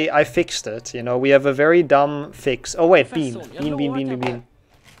mouseless. I fixed it, you know. We have a very dumb fix. Oh wait, bean.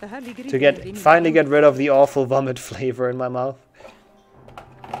 To finally get rid of the awful vomit flavor in my mouth.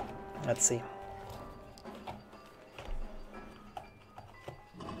 Let's see.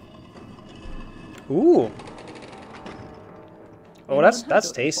 Ooh. Oh,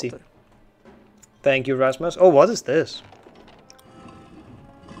 that's tasty. Thank you, Rasmus. Oh, what is this?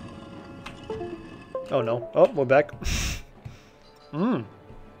 Oh no. Oh, we're back. Mmm.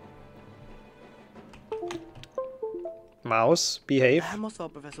 Mouse, behave.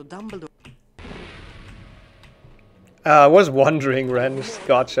 I was wondering, Ren.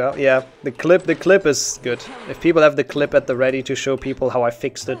 Gotcha. Yeah, the clip is good. If people have the clip at the ready to show people how I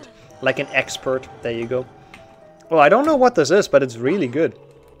fixed it, like an expert, there you go. Well, I don't know what this is, but it's really good.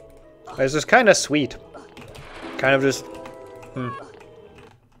 It's just kind of sweet. Kind of just...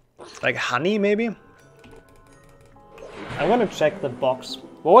 like honey, maybe? I want to check the box.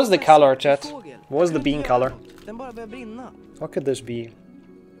 What was the color, chat? What was the bean color? What could this be?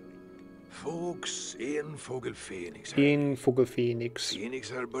 En fågel phoenix.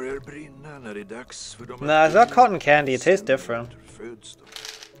 Nah, it's not cotton candy. It tastes different.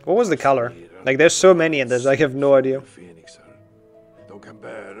 What was the color? Like, there's so many in this, I have no idea.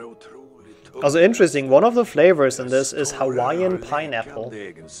 Also interesting, one of the flavors in this is Hawaiian pineapple.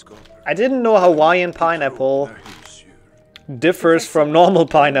 I didn't know Hawaiian pineapple differs from normal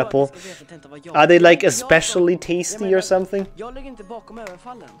pineapple. Are they like especially tasty or something?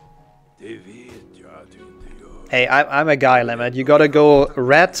 Hey, I'm a guy, Lemmet. You gotta go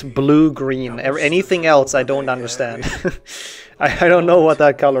red, blue, green. Anything else I don't understand. I don't know what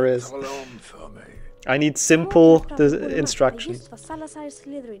that color is. I need simple instructions.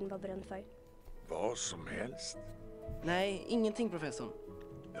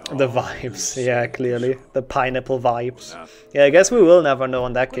 The vibes, yeah, clearly. The pineapple vibes. Yeah, I guess we will never know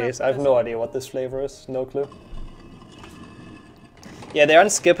in that case. I have no idea what this flavor is. No clue. Yeah, they're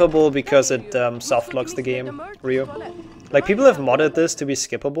unskippable because it soft locks the game, Rio. Like, people have modded this to be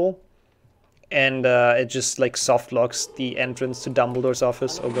skippable. And it just, like, soft locks the entrance to Dumbledore's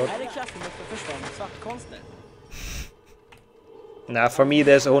office. Oh god. Nah, for me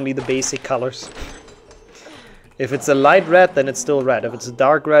there's only the basic colors. If it's a light red, then it's still red. If it's a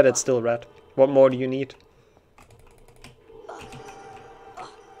dark red, it's still red. What more do you need?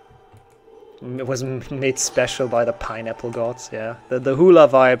 It was made special by the pineapple gods, yeah. The hula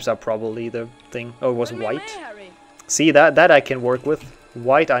vibes are probably the thing. Oh, it was white? See, that I can work with.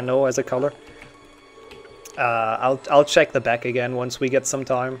 White I know as a color. I'll check the back again once we get some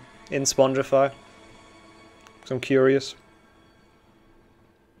time in Spongify. So I'm curious.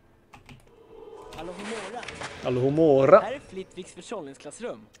 Alohomora.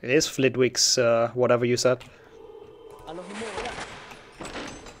 It is Flitwick's, whatever you said.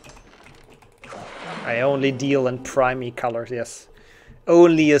 I only deal in primary colors, yes.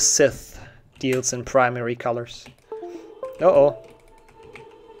 Only a Sith deals in primary colors. Uh-oh.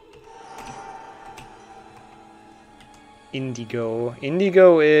 Indigo.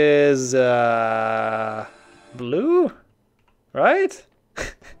 Indigo is, blue? Right?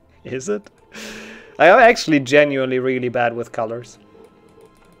 Is it? I am actually genuinely really bad with colors.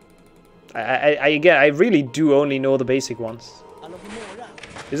 I really do only know the basic ones.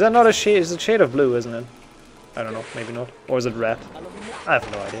 Is that not a shade? It's a shade of blue, isn't it? I don't know, maybe not. Or is it red? I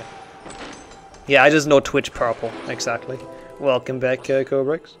have no idea. Yeah, I just know Twitch purple, exactly. Welcome back,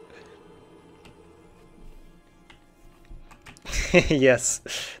 Cobrix. Yes,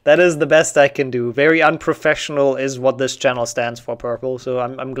 that is the best I can do. Very unprofessional is what this channel stands for, purple, so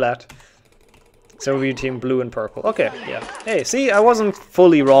I'm glad. So we're team blue and purple. Okay, yeah. Hey, see, I wasn't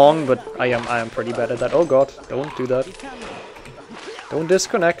fully wrong, but I am pretty bad at that. Oh god, don't do that. Don't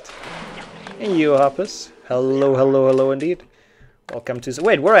disconnect. Hey, you Hoppus. Hello, hello, hello indeed. Welcome to...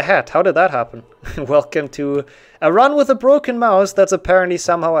 Wait, we're ahead. How did that happen? Welcome to a run with a broken mouse that's apparently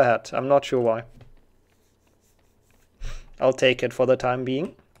somehow ahead. I'm not sure why. I'll take it for the time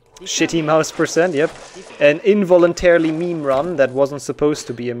being. Shitty mouse percent, yep. An involuntarily meme run that wasn't supposed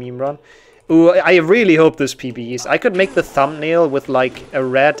to be a meme run. Ooh, I really hope this PBs. I could make the thumbnail with like a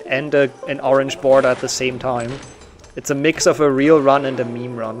red and an orange border at the same time. It's a mix of a real run and a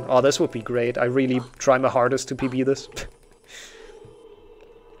meme run. Oh, this would be great. I really try my hardest to PB this.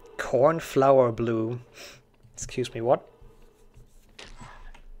 Cornflower blue. Excuse me, what?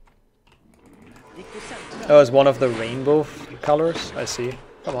 Oh, it's one of the rainbow colors. I see.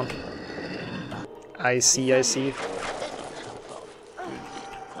 Come on. I see, I see.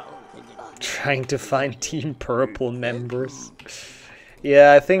 Trying to find Team Purple members.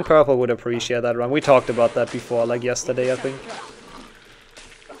 Yeah, I think Purple would appreciate that run. We talked about that before, like yesterday, I think.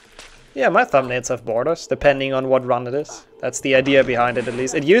 Yeah, my thumbnails have borders, depending on what run it is. That's the idea behind it, at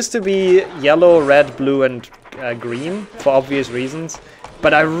least. It used to be yellow, red, blue, and green, for obvious reasons.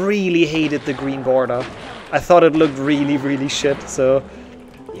 But I really hated the green border. I thought it looked really, really shit, so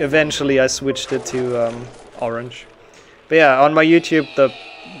eventually I switched it to orange. But yeah, on my YouTube, the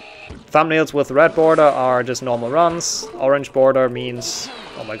thumbnails with red border are just normal runs. Orange border means,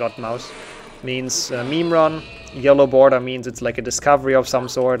 oh my god, mouse, means meme run. Yellow border means it's like a discovery of some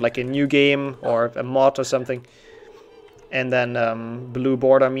sort, like a new game or a mod or something. And then blue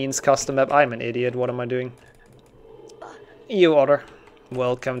border means custom map. I'm an idiot, what am I doing? You Otter.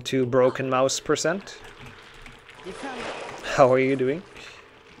 Welcome to Broken Mouse Percent. How are you doing?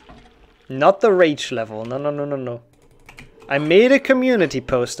 Not the rage level, no, no, no, no, no. I made a community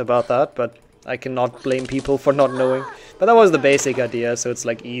post about that, but I cannot blame people for not knowing. But that was the basic idea, so it's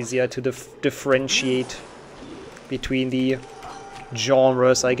like easier to differentiate between the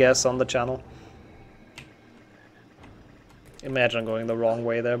genres, I guess, on the channel. Imagine going the wrong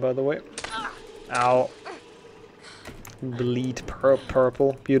way there, by the way. Ow. Bleed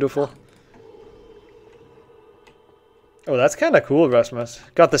purple. Beautiful. Oh, that's kind of cool, Rasmus.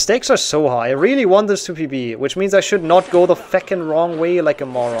 God, the stakes are so high. I really want this to PB, which means I should not go the feckin' wrong way like a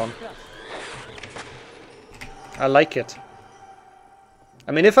moron. I like it.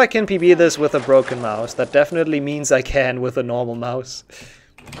 I mean, if I can PB this with a broken mouse, that definitely means I can with a normal mouse.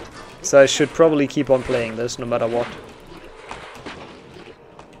 So I should probably keep on playing this no matter what.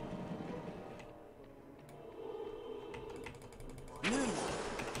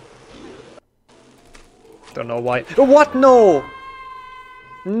 Don't know why. Oh, what? No!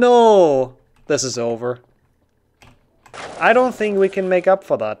 No! This is over. I don't think we can make up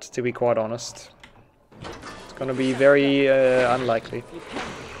for that, to be quite honest. It's gonna be very unlikely.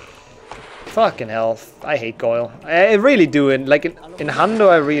 Fucking hell. I hate Goyle. I really do. In Hundo,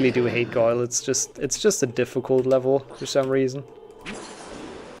 I really do hate Goyle. It's just a difficult level for some reason.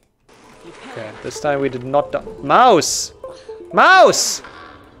 Okay, this time we did not die. Mouse! Mouse!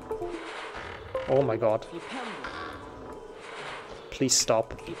 Oh my god. Please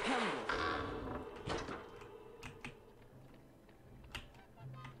stop.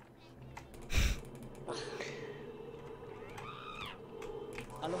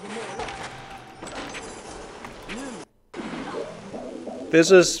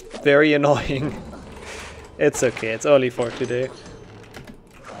 This is very annoying. It's okay, it's only for today.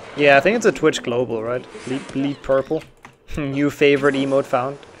 Yeah, I think it's a Twitch Global, right? Bleed purple. New favorite emote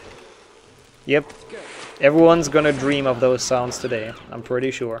found. Yep. Everyone's gonna dream of those sounds today, I'm pretty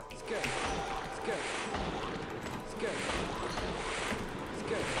sure.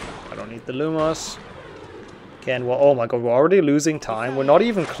 I don't need the Lumos. Well, oh my god, we're already losing time. We're not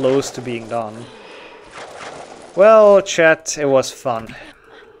even close to being done. Well, chat, it was fun.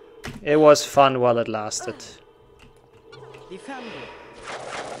 It was fun while it lasted.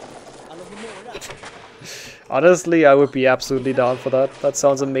 Honestly, I would be absolutely down for that. That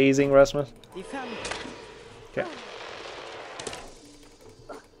sounds amazing, Rasmus. Okay.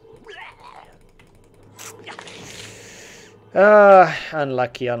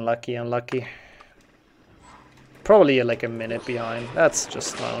 Unlucky, unlucky, unlucky. Probably like a minute behind. That's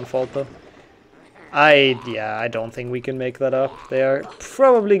just my own fault though. Yeah, I don't think we can make that up. There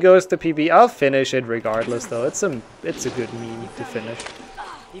probably goes to PB. I'll finish it regardless though. It's a good meme to finish.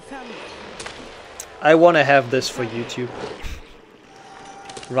 I want to have this for YouTube.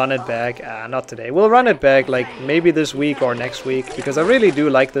 Run it back. Not today. We'll run it back like maybe this week or next week because I really do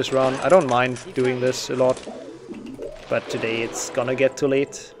like this run. I don't mind doing this a lot. But today it's gonna get too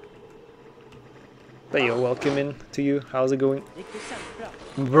late. But yo, welcome in to you. How's it going?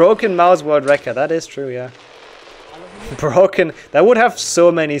 Broken mouse world record. That is true, yeah. Broken. That would have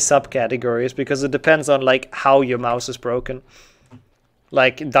so many subcategories because it depends on like how your mouse is broken.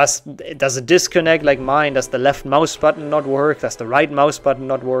 Like, does it disconnect like mine? Does the left mouse button not work? Does the right mouse button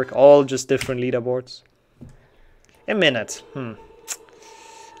not work? All just different leaderboards. A minute.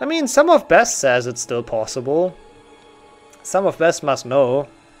 I mean, some of Best says it's still possible. Some of Best must know.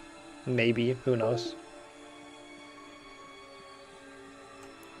 Maybe, who knows.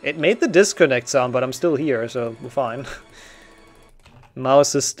 It made the disconnect sound, but I'm still here, so we're fine.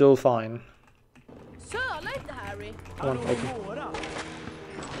 Mouse is still fine. Söla inte, Harry. Come on, open.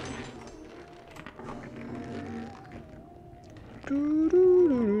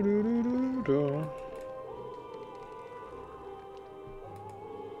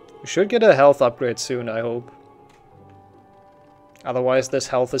 We should get a health upgrade soon, I hope. Otherwise this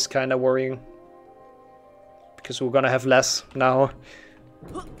health is kinda worrying. Because we're gonna have less now.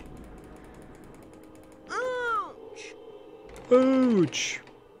 Ouch!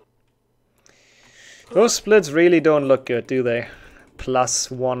 Those splits really don't look good, do they? Plus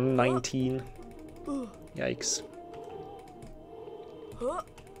 119. Yikes.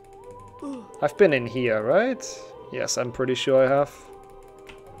 I've been in here, right? Yes, I'm pretty sure I have.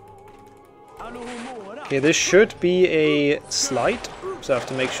 Okay, this should be a slide, so I have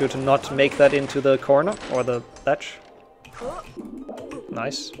to make sure to not make that into the corner, or the ledge.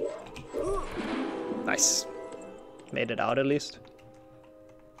 Nice. Nice. Made it out at least.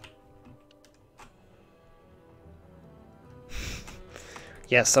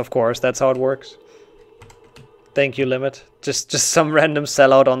 Yes, of course, that's how it works. Thank you, Limit. Just some random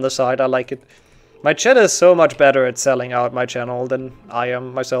sellout on the side, I like it. My chat is so much better at selling out my channel than I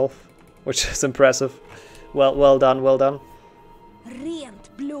am myself, which is impressive. Well done, well done. Rent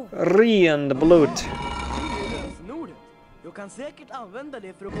blod. Rent blod.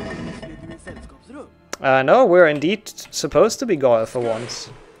 No, we're indeed supposed to be Goyle for once.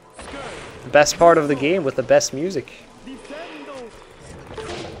 The best part of the game with the best music.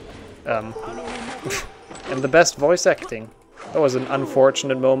 And the best voice acting. That was an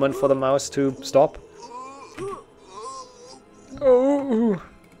unfortunate moment for the mouse to stop. Oh!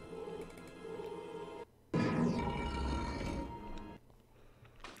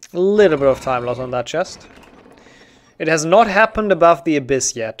 A little bit of time loss on that chest. It has not happened above the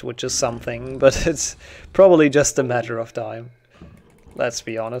abyss yet, which is something, but it's probably just a matter of time. Let's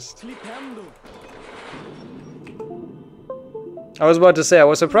be honest. I was about to say, I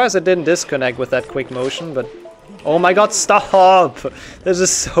was surprised it didn't disconnect with that quick motion, but... Oh my god, stop! This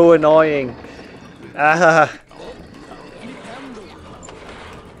is so annoying. Ah.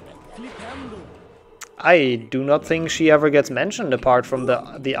 I do not think she ever gets mentioned apart from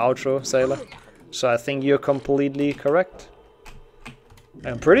the outro, Sailor. So I think you're completely correct.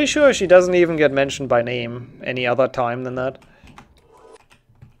 I'm pretty sure she doesn't even get mentioned by name any other time than that.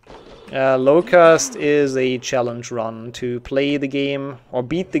 Lowcast is a challenge run to play the game or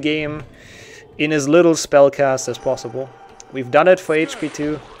beat the game in as little spellcast as possible. We've done it for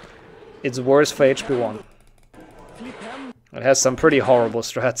HP2. It's worse for HP1. It has some pretty horrible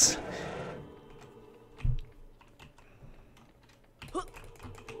strats.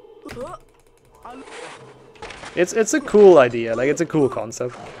 It's a cool idea, like it's a cool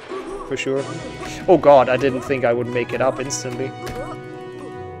concept, for sure. Oh god, I didn't think I would make it up instantly.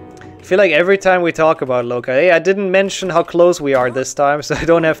 I feel like every time we talk about Loka, hey, I didn't mention how close we are this time, so I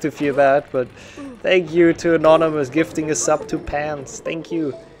don't have to feel bad, but thank you to Anonymous gifting a sub to Pants, thank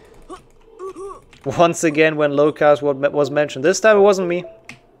you. Once again when Locast was mentioned, this time it wasn't me.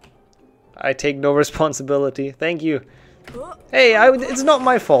 I take no responsibility, thank you. Hey, it's not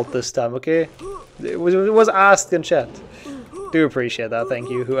my fault this time, okay? It was asked in chat. Do appreciate that, thank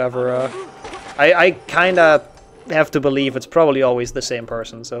you, whoever... I kinda have to believe it's probably always the same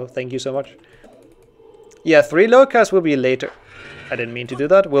person, so thank you so much. Yeah, 3 Locasts will be later. I didn't mean to do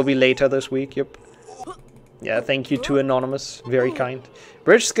that. Will be later this week, yep. Yeah, thank you to Anonymous, very kind.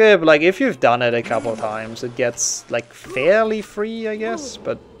 Bridge skip, like, if you've done it a couple times, it gets, like, fairly free, I guess,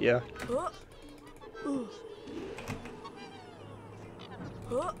 but yeah.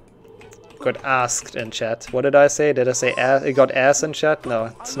 Got asked in chat. What did I say? Did I say ass? It got ass in chat?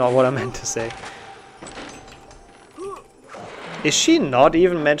 No, it's not what I meant to say. Is she not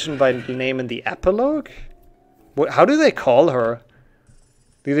even mentioned by name in the epilogue? What, how do they call her?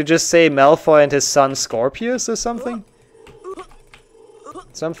 Did they just say Malfoy and his son Scorpius or something?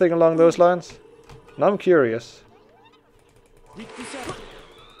 Something along those lines? Now I'm curious.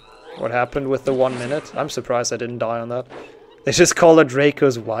 What happened with the 1 minute? I'm surprised I didn't die on that. They just call her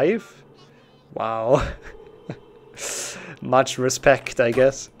Draco's wife? Wow. Much respect, I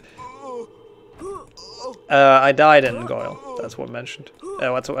guess. I died in Goyle. That's what mentioned.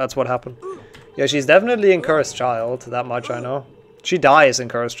 That's what happened. Yeah, she's definitely in Cursed Child. That much I know. She dies in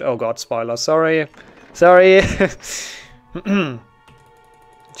Cursed... Oh god, spoiler. Sorry. Sorry.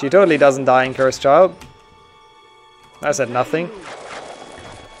 She totally doesn't die in Cursed Child. I said nothing.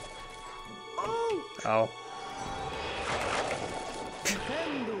 Ow.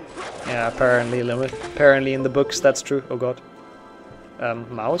 Yeah, apparently limit. Apparently in the books that's true. Oh god.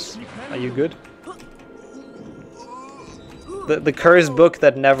 Mouse, are you good? The cursed book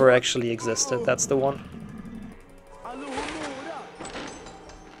that never actually existed, that's the one.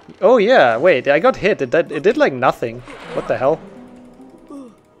 Oh yeah, wait, I got hit. It did like nothing. What the hell?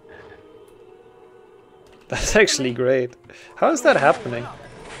 That's actually great. How is that happening?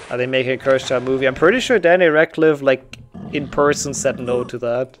 Are they making a Cursed Child movie? I'm pretty sure Danny Radcliffe, like, in person said no to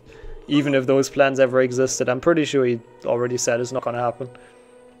that. Even if those plans ever existed. I'm pretty sure he already said it's not gonna happen.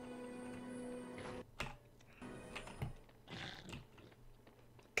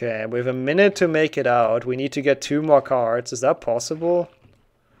 Okay, we have a minute to make it out. We need to get 2 more cards. Is that possible?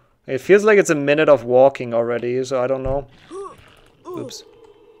 It feels like it's a minute of walking already, so I don't know. Oops.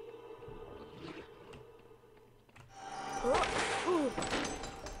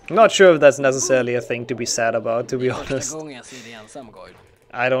 I'm not sure if that's necessarily a thing to be sad about, to be honest.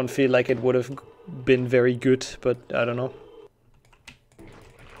 I don't feel like it would have been very good, but I don't know.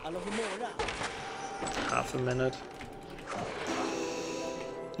 Half a minute.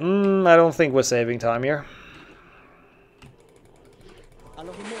 I don't think we're saving time here.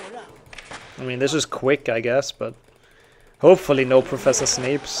 I mean, this is quick, I guess, but hopefully no Professor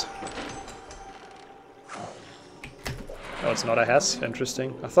Snapes. Oh, it's not a Hess.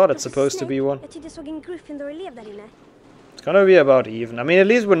 Interesting. I thought it's supposed to be one. It's gonna be about even. I mean, at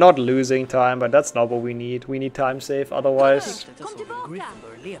least we're not losing time, but that's not what we need. We need time save, otherwise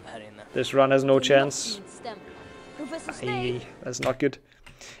this run has no chance. Aye, that's not good.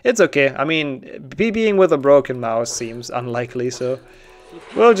 It's okay. I mean, being with a broken mouse seems unlikely, so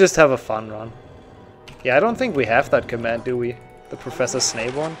we'll just have a fun run. Yeah, I don't think we have that command, do we? The Professor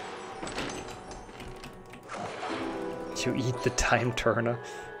Snape one? You eat the time turner.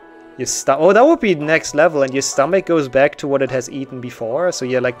 Your oh, that would be next level, and your stomach goes back to what it has eaten before. So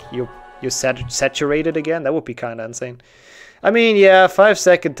you're like you're saturated again. That would be kind of insane. I mean, yeah,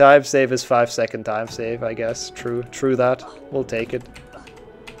 5-second time save is 5-second time save, I guess. True that. We'll take it.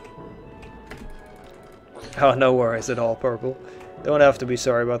 Oh, no worries at all, Purple. Don't have to be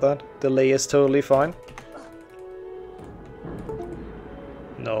sorry about that. Delay is totally fine.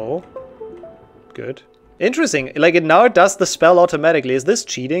 No. Good. Interesting. Like it now does the spell automatically. Is this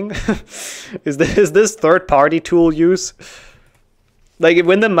cheating? is this third-party tool use? Like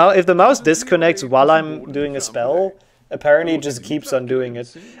when if the mouse disconnects while I'm doing a spell, apparently it just keeps on doing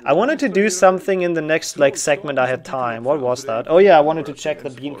it. I wanted to do something in the next like segment I had time. What was that? Oh yeah, I wanted to check the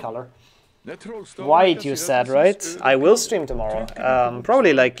bean color. White, you said, right? I will stream tomorrow.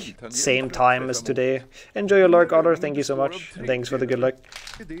 Probably like same time as today. Enjoy your lurk, Otter. Thank you so much. And thanks for the good luck.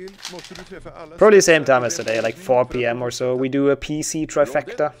 Probably same time as today, like 4 PM or so. We do a PC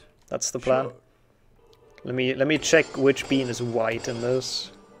trifecta. That's the plan. Let me check which bean is white in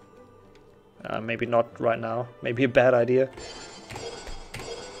this. Maybe not right now. Maybe a bad idea.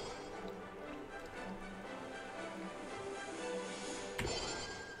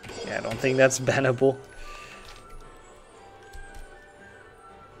 Yeah, I don't think that's bannable.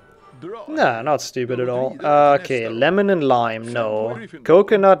 Nah, not stupid at all. Okay, lemon and lime, no.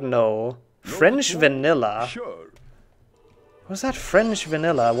 Coconut, no. French vanilla. Was that French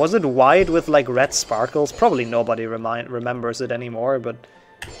vanilla? Was it white with like red sparkles? Probably nobody remembers it anymore, but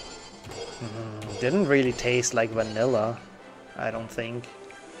didn't really taste like vanilla, I don't think.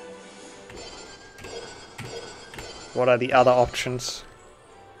 What are the other options?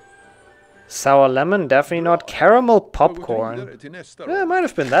 Sour lemon, definitely not. Caramel popcorn. Yeah, it might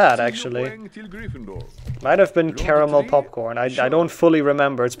have been that, actually. Might have been caramel popcorn. I don't fully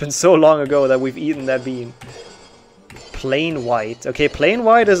remember. It's been so long ago that we've eaten that bean. Plain white. Okay, plain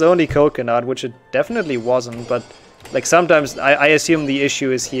white is only coconut, which it definitely wasn't, but like sometimes I assume the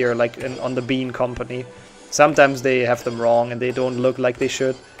issue is here, like on the bean company. Sometimes they have them wrong and they don't look like they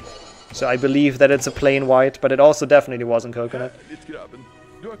should. So I believe that it's a plain white, but it also definitely wasn't coconut.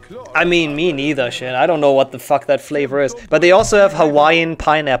 I mean, me neither, shit. I don't know what the fuck that flavor is. But they also have Hawaiian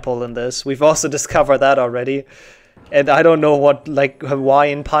pineapple in this. We've also discovered that already. And I don't know what, like,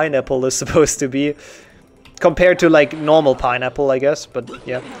 Hawaiian pineapple is supposed to be. Compared to, like, normal pineapple, I guess. But,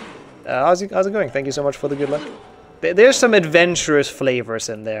 yeah. How's it going? Thank you so much for the good luck. There's some adventurous flavors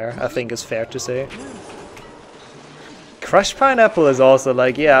in there, I think is fair to say. Crushed pineapple is also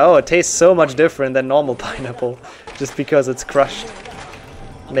like, yeah, oh, it tastes so much different than normal pineapple. Just because it's crushed.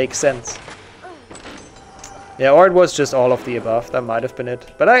 Makes sense. Yeah, or it was just all of the above. That might have been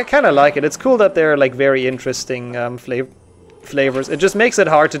it. But I kind of like it. It's cool that they're like very interesting flavors. It just makes it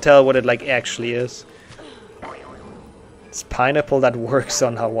hard to tell what it like actually is. It's pineapple that works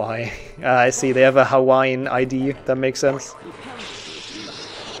on Hawaii. I see. They have a Hawaiian ID. That makes sense.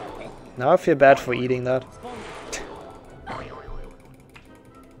 Now I feel bad for eating that.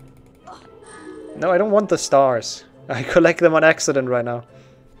 No, I don't want the stars. I collect them on accident right now.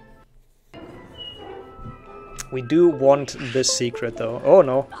 We do want this secret though. Oh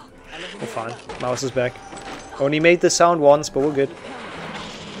no. We're fine. Mouse is back. Only made the sound once, but we're good.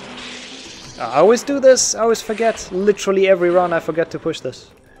 I always do this. I always forget. Literally every run I forget to push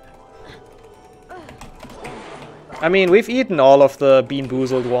this. I mean, we've eaten all of the Bean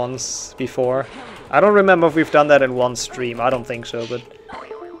Boozled ones before. I don't remember if we've done that in one stream. I don't think so, but...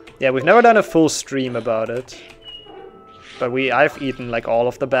 yeah, we've never done a full stream about it. But I've eaten like all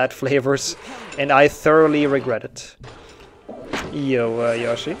of the bad flavors, and I thoroughly regret it. Yo,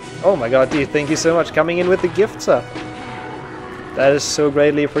 Yoshi. Oh my god, dude, thank you so much. Coming in with the gift, sir. That is so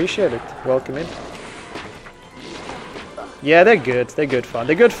greatly appreciated. Welcome in. Yeah, they're good. They're good fun.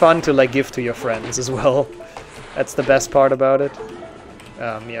 They're good fun to like give to your friends as well. That's the best part about it.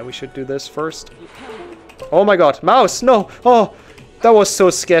 Yeah, we should do this first. Oh my god, mouse! No! Oh! That was so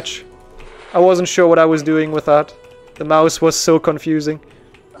sketch. I wasn't sure what I was doing with that. The mouse was so confusing.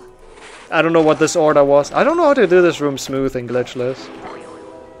 I don't know what this order was. I don't know how to do this room smooth in Glitchless.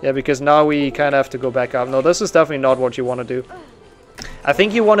 Yeah, because now we kind of have to go back up. No, this is definitely not what you want to do. I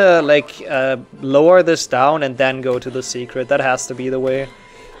think you want to, like, lower this down and then go to the secret. That has to be the way.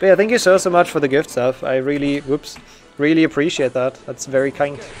 But yeah, thank you so much for the gift stuff. I really, really appreciate that. That's very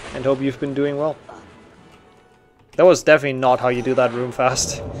kind. And hope you've been doing well. That was definitely not how you do that room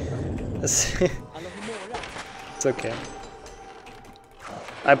fast. It's okay.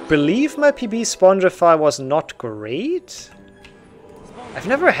 I believe my PB Spongify was not great. I've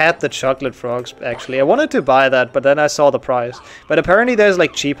never had the chocolate frogs, actually. I wanted to buy that, but then I saw the price. But apparently there's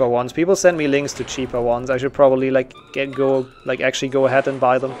like cheaper ones. People send me links to cheaper ones. I should probably like actually go ahead and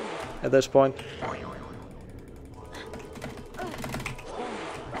buy them at this point.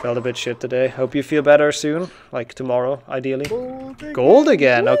 Felt a bit shit today. Hope you feel better soon. Like tomorrow, ideally. Gold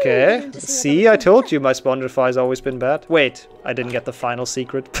again, okay. See, I told you my Spongify's always been bad. Wait, I didn't get the final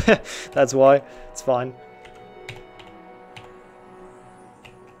secret. That's why. It's fine.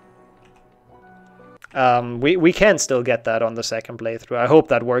 We can still get that on the second playthrough. I hope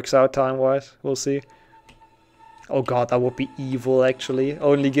that works out time-wise. We'll see. Oh god, that would be evil, actually.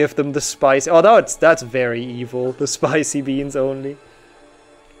 Only give them the spicy... oh, that's very evil. The spicy beans only.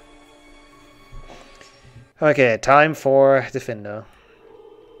 Okay, time for Defender.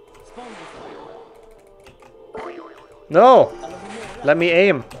 No! Let me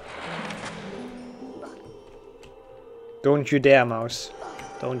aim. Don't you dare, mouse.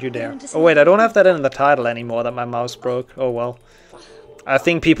 Don't you dare. Oh wait, I don't have that in the title anymore that my mouse broke. Oh well. I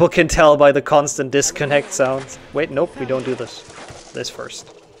think people can tell by the constant disconnect sounds. Wait, nope, we don't do this. This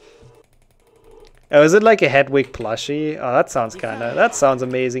first. Oh, is it like a Hedwig plushie? Oh, that sounds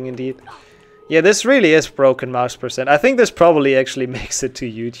amazing indeed. Yeah, this really is broken mouse percent. I think this probably actually makes it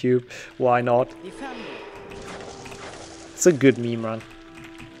to YouTube. Why not? It's a good meme run.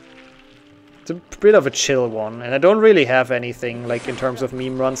 It's a bit of a chill one, and I don't really have anything like in terms of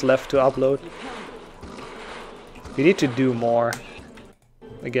meme runs left to upload. We need to do more.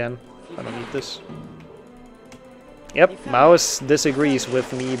 Again, I don't need this. Yep, mouse disagrees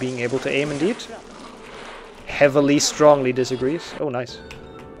with me being able to aim indeed. Heavily, strongly disagrees. Oh, nice.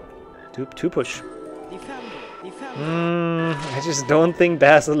 Two push. I just don't think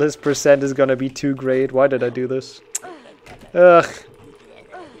Basilisk percent is gonna be too great. Why did I do this? Ugh.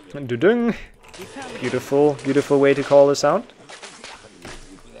 Dudung. Beautiful, beautiful way to call this out.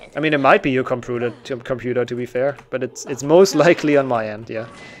 I mean, it might be your computer to be fair, but it's most likely on my end, yeah.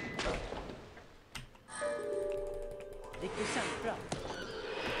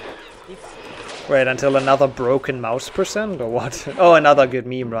 Wait, until another broken mouse percent, or what? Oh, another good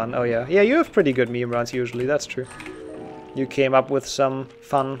meme run. Oh yeah. Yeah, you have pretty good meme runs usually, that's true. You came up with some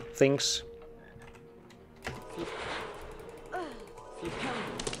fun things.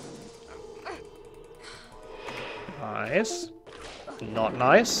 Nice. Not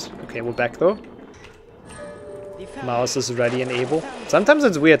nice. Okay, we're back though. Mouse is ready and able. Sometimes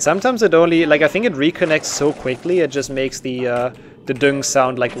it's weird. Sometimes it only, like, I think it reconnects so quickly it just makes the dung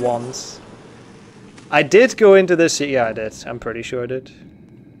sound like once. I did go into this. Yeah, I did. I'm pretty sure I did.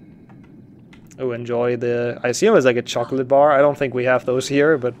 Oh, enjoy the... I assume it's like a chocolate bar. I don't think we have those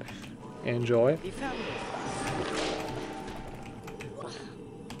here, but enjoy.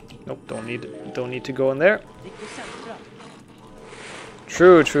 Nope, don't need to go in there.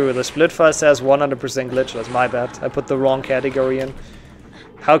 True, true. The split file says 100% glitchless. My bad. I put the wrong category in.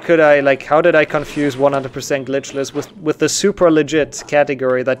 How could I, like, how did I confuse 100% glitchless with the super legit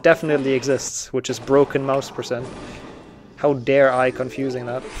category that definitely exists, which is broken mouse percent? How dare I confusing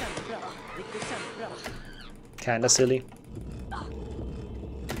that? Kinda silly.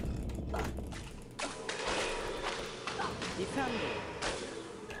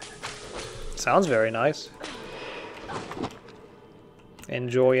 Sounds very nice.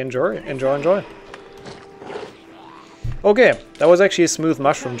 Enjoy, enjoy, enjoy, enjoy. Okay, that was actually a smooth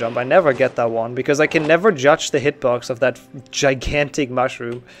mushroom jump. I never get that one because I can never judge the hitbox of that gigantic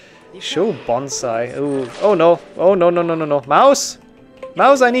mushroom. Show bonsai. Ooh. Oh no. Oh no, no, no, no, no. Mouse!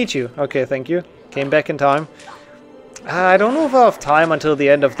 Mouse, I need you. Okay, thank you. Came back in time. I don't know if I'll have time until the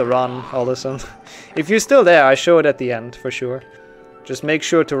end of the run, Allison. If you're still there, I show it at the end, for sure. Just make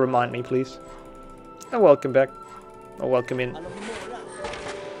sure to remind me, please. And welcome back. Or welcome in.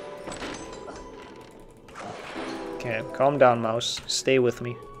 Okay, calm down, mouse. Stay with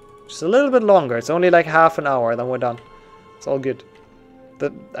me. Just a little bit longer. It's only like half an hour, then we're done. It's all good.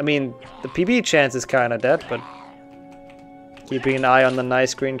 I mean, the PB chance is kind of dead, but keeping an eye on the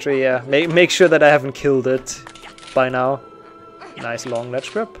nice green tree, yeah. Make sure that I haven't killed it by now. Nice long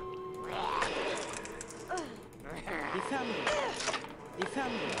ledge grip.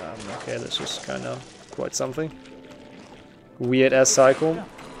 Okay, this is kind of quite something. Weird ass cycle.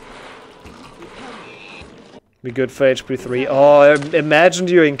 Be good for HP 3. Oh, imagine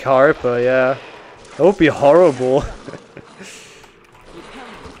you're in Carpa, yeah. That would be horrible.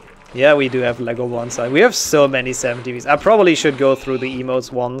 Yeah, we do have Lego bonsai. We have so many 70s. I probably should go through the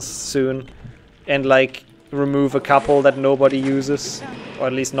emotes once soon and like remove a couple that nobody uses, or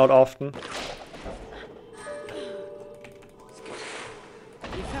at least not often.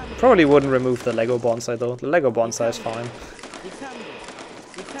 Probably wouldn't remove the Lego bonsai though. The Lego bonsai is fine.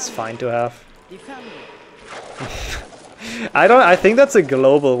 It's fine to have. I think that's a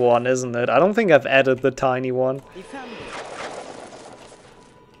global one, isn't it? I don't think I've added the tiny one.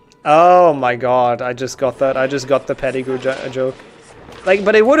 Oh my god, I just got that. I just got the Pettigrew joke. Like,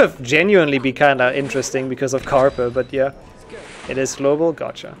 but it would have genuinely be kind of interesting because of Carpa, but yeah. It is global?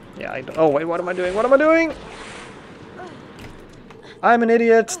 Gotcha. Yeah, oh wait, what am I doing? What am I doing? I'm an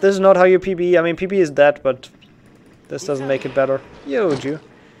idiot. This is not how you PB. I mean, PB is dead, but this doesn't make it better. Yo, Jew.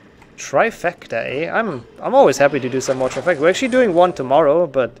 Trifecta, eh? I'm always happy to do some more trifecta. We're actually doing one tomorrow,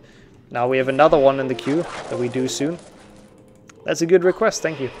 but now we have another one in the queue that we do soon. That's a good request,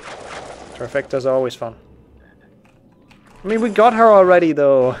 thank you. Trifectas are always fun. I mean, we got her already,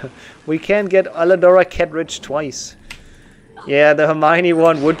 though. We can't get Aladora Kedrich twice. Yeah, the Hermione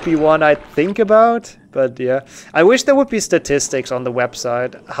one would be one I'd think about, but yeah. I wish there would be statistics on the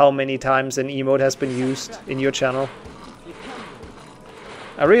website, how many times an emote has been used in your channel.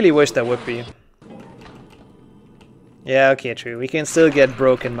 I really wish there would be. Yeah, okay, true. We can still get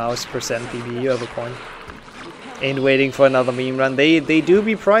broken mouse percent PB, you have a point. Ain't waiting for another meme run. They do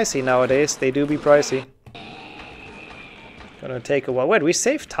be pricey nowadays. They do be pricey. Gonna take a while. Wait, we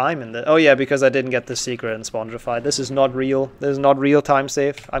saved time in the... Oh yeah, because I didn't get the secret in Spongify. This is not real. This is not real time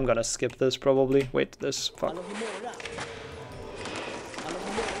save. I'm gonna skip this probably. Wait, this... Fuck.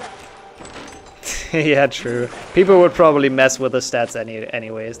 Yeah, true. People would probably mess with the stats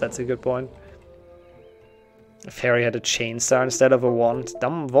anyways. That's a good point. If Harry had a chain star instead of a wand,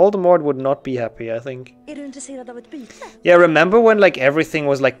 Voldemort would not be happy, I think. Yeah, remember when like everything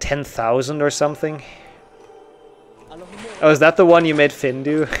was like 10,000 or something? Oh, is that the one you made Finn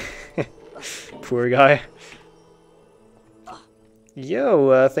do? Poor guy.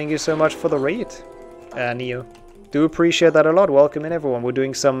 Yo, thank you so much for the raid, Neo. Do appreciate that a lot. Welcome in, everyone. We're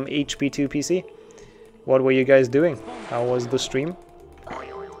doing some HP2 PC. What were you guys doing? How was the stream?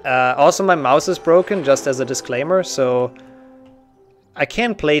 Also, my mouse is broken, just as a disclaimer, so I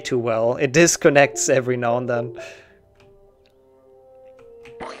can't play too well. It disconnects every now and then.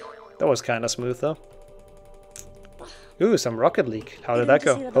 That was kind of smooth, though. Ooh, some Rocket League. How did that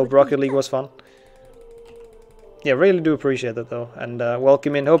go? Hope Rocket League was fun. Yeah, really do appreciate it, though. And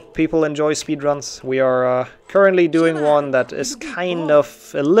welcome in. Hope people enjoy speedruns. We are currently doing one that is kind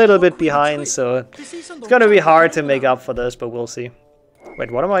of a little bit behind, so it's gonna be hard to make up for this, but we'll see. Wait,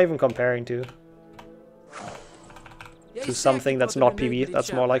 what am I even comparing to? To something that's not PB,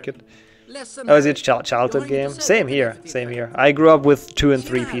 that's more like it. Oh, is it childhood game? Same here, same here. I grew up with 2 and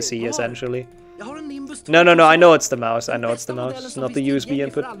 3 PC, essentially. No, I know it's the mouse, it's not the USB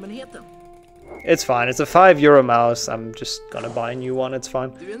input. It's fine, it's a €5 mouse, I'm just gonna buy a new one, it's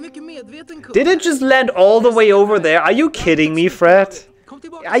fine. Did it just land all the way over there? Are you kidding me, Fred?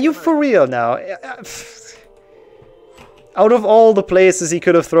 Are you for real now? Out of all the places he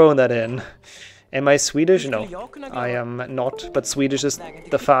could have thrown that in. Am I Swedish? No, I am not, but Swedish is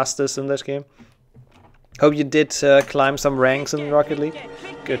the fastest in this game. Hope you did climb some ranks in Rocket League.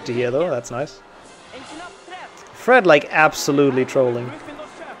 Good to hear though, that's nice. Fred like absolutely trolling.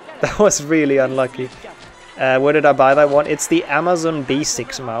 That was really unlucky. Where did I buy that one? It's the Amazon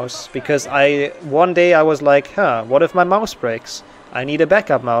Basics mouse, because one day I was like, what if my mouse breaks? I need a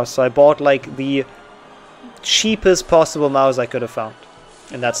backup mouse, so I bought like the cheapest possible mouse I could have found.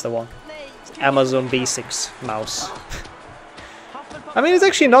 And that's the one. Amazon Basics mouse. I mean, it's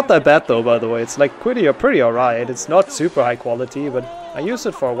actually not that bad though, by the way. It's like pretty alright. It's not super high quality, but I used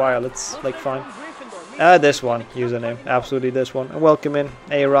it for a while. It's like fine. This one, username. Absolutely this one. And welcome in,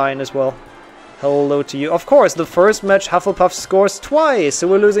 A. Ryan as well. Hello to you. Of course, the first match Hufflepuff scores twice, so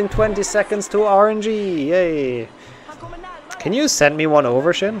we're losing 20 seconds to RNG. Yay. Can you send me one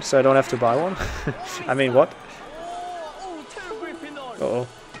over, Shin, so I don't have to buy one? I mean, what? Uh-oh.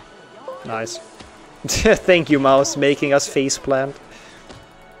 Nice. Thank you, mouse, making us faceplant.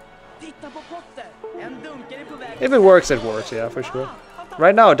 If it works, yeah, for sure.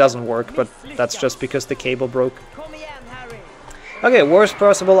 Right now it doesn't work, but that's just because the cable broke. Okay, worst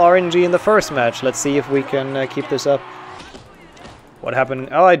possible RNG in the first match. Let's see if we can keep this up. What happened?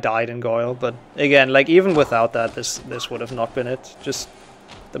 Oh, I died in Goyle, but again, like even without that, this would have not been it. Just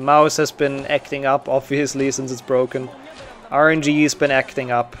the mouse has been acting up, obviously, since it's broken. RNG has been acting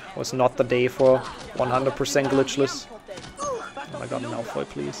up. Was not the day for 100% glitchless. Oh my god, Malfoy,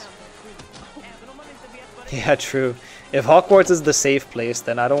 please. Yeah, true. If Hogwarts is the safe place,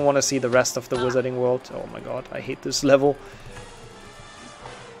 then I don't want to see the rest of the Wizarding World. Oh my god, I hate this level.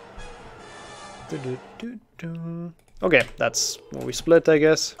 Okay, that's where we split, I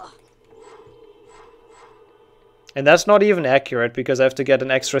guess. And that's not even accurate, because I have to get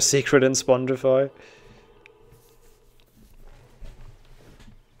an extra secret in Spongify.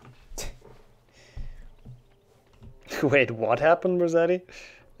 Wait, what happened, Rossetti?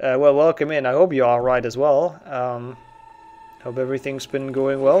 Well, welcome in. I hope you're alright as well. Hope everything's been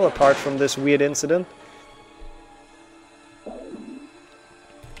going well, apart from this weird incident.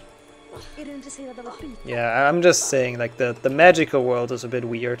 Yeah, I'm just saying, like, the magical world is a bit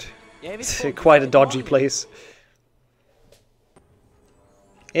weird. It's quite a dodgy place.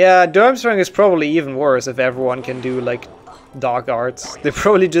 Yeah, Durmstrang is probably even worse if everyone can do, like, dark arts. They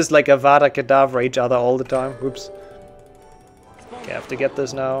probably just, like, Avada Kedavra each other all the time. Oops. Okay, I have to get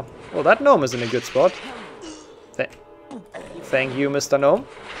this now. Well, that gnome is in a good spot. Thank you, Mr. Gnome.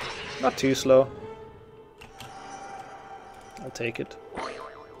 Not too slow. I'll take it.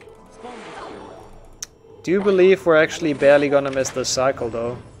 Do you believe we're actually barely gonna miss this cycle,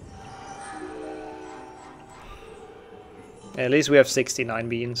 though? At least we have 69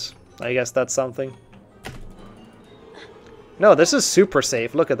 beans. I guess that's something. No, this is super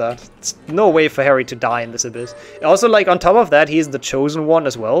safe. Look at that. It's no way for Harry to die in this abyss. Also, like, on top of that, he's the chosen one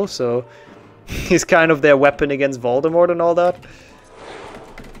as well, so he's kind of their weapon against Voldemort and all that.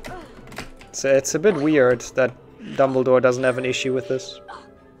 So it's a bit weird that Dumbledore doesn't have an issue with this.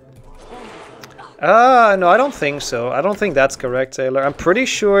 No, I don't think so. I don't think that's correct, Taylor. I'm pretty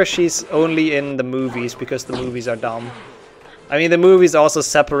sure she's only in the movies because the movies are dumb. I mean, the movies also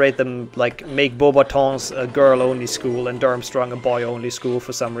separate them, like, make Beauxbatons a girl-only school and Durmstrang a boy-only school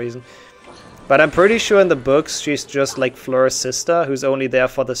for some reason. But I'm pretty sure in the books she's just like Fleur's sister, who's only there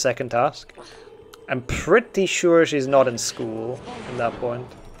for the second task. I'm pretty sure she's not in school at that point.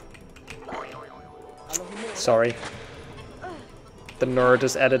 Sorry. The nerd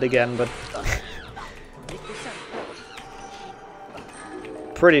is at it again, but...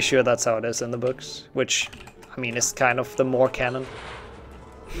 pretty sure that's how it is in the books, which... I mean, it's kind of the more canon.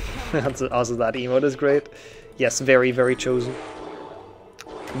 Also, that emote is great. Yes, very, very chosen.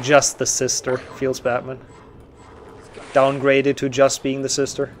 Just the sister, feels Batman. Downgraded to just being the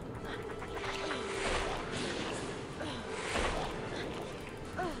sister.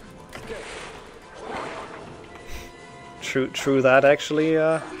 True that, actually,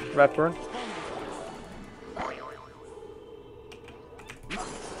 Ratburn.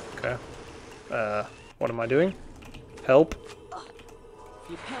 Okay. What am I doing? Help.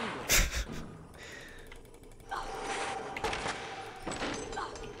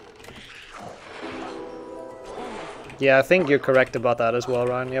 Yeah, I think you're correct about that as well,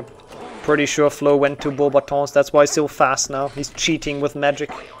 Ryan. Yep. Pretty sure Flo went to Beauxbatons. That's why he's so fast now. He's cheating with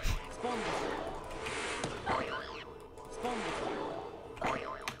magic.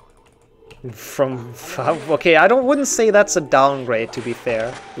 Okay, I wouldn't say that's a downgrade, to be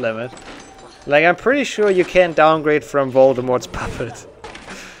fair, Limit. Like, I'm pretty sure you can't downgrade from Voldemort's puppet.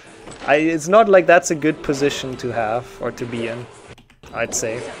 It's not like that's a good position to have, or to be in, I'd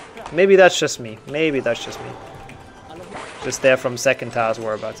say. Maybe that's just me. Maybe that's just me. Just there from second task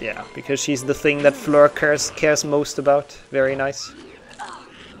whereabouts. Yeah, because she's the thing that Fleur cares most about. Very nice.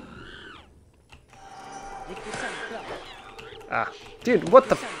 Ah, dude, what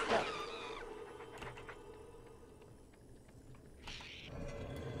the...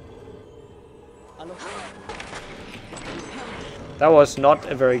 That was not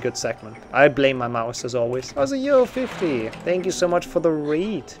a very good segment. I blame my mouse as always. Oh, so yo 50. Thank you so much for the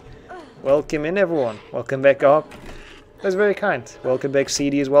raid. Welcome in everyone. Welcome back up. That's very kind. Welcome back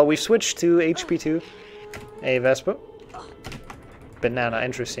CD as well. We've switched to HP2. Hey Vespa. Banana,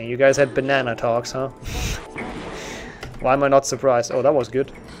 interesting. You guys had banana talks, huh? Why am I not surprised? Oh, that was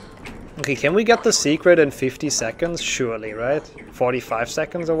good. Okay, can we get the secret in 50 seconds? Surely, right? 45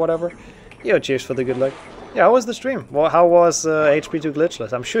 seconds or whatever? Yo, cheers for the good luck. Yeah, how was the stream? Well, how was HP2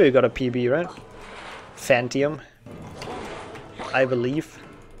 Glitchless? I'm sure you got a PB, right? Phantium. I believe.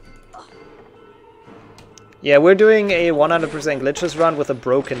 Yeah, we're doing a 100% Glitchless run with a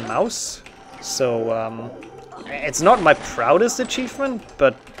broken mouse. So, it's not my proudest achievement,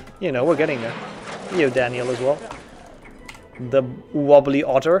 but, you know, we're getting there. Yo, Daniel as well. The wobbly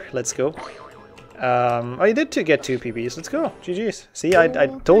otter, let's go. Oh, you did get 2 PBs, let's go. GG's. See, I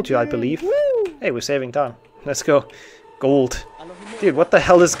told you, I believe. Hey, we're saving time. Let's go. Gold. Dude, what the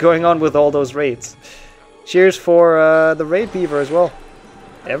hell is going on with all those raids? Cheers for the raid beaver as well.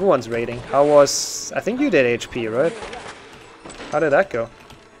 Everyone's raiding. How was... I think you did HP, right? How did that go?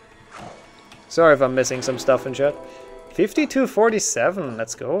 Sorry if I'm missing some stuff in chat. 52-47,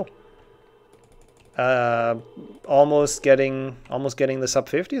 let's go. Almost getting the sub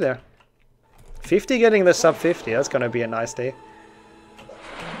 50 there. 50 getting the sub 50, that's gonna be a nice day.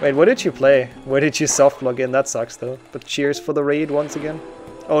 Wait, what did you play? Where did you soft log in? That sucks though. But cheers for the raid once again.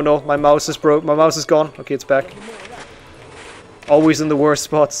 Oh no, my mouse is broke. My mouse is gone. Okay, it's back. Always in the worst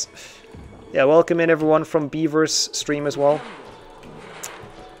spots. Yeah, welcome in everyone from Beaver's stream as well.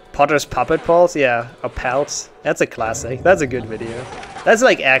 Potter's Puppet Pals? Yeah, or Pals. That's a classic. That's a good video. That's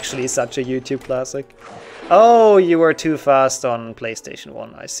like actually such a YouTube classic. Oh, you were too fast on PlayStation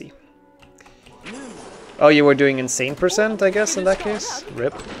 1, I see. Oh, you were doing insane percent, I guess, in that case?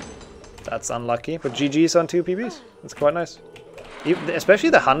 RIP. That's unlucky, but GG's on 2 PBs. That's quite nice. Especially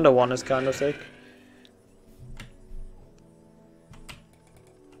the Honda one is kind of sick.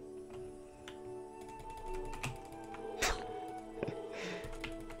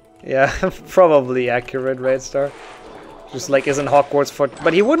 Yeah, probably accurate, Red Star. Just like isn't Hogwarts Fort,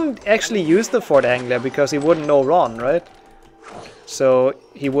 but he wouldn't actually use the Fort Anglia because he wouldn't know Ron, right? So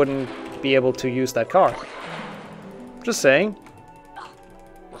he wouldn't be able to use that car. Just saying.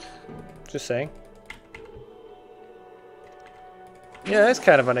 Just saying. Yeah, it's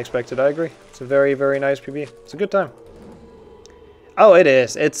kind of unexpected, I agree. It's a very, very nice PB. It's a good time. Oh, it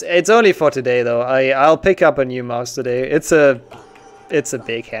is. It's only for today though. I'll pick up a new mouse today. It's a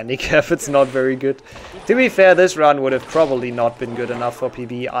big handicap. It's not very good. To be fair, this run would have probably not been good enough for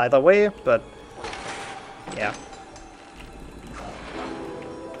PB either way, but yeah.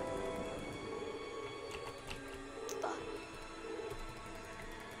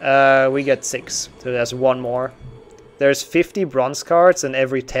 We get 6, so there's 1 more. There's 50 bronze cards, and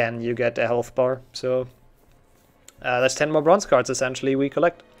every 10 you get a health bar. So that's 10 more bronze cards essentially we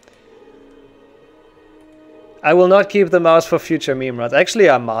collect. I will not keep the mouse for future meme runs. Actually,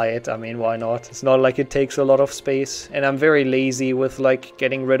 I might. I mean, why not? It's not like it takes a lot of space, and I'm very lazy with like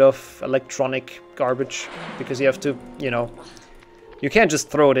getting rid of electronic garbage because you have to, you know, you can't just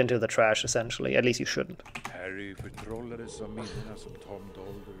throw it into the trash essentially. At least you shouldn't.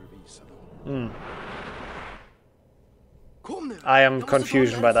 I am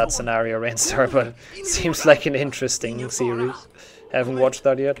confused by that scenario, Rainstar, but it seems like an interesting series. Haven't watched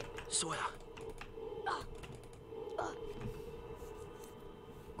that yet.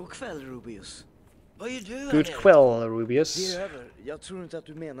 Good quell, Rubius. Jag tror inte att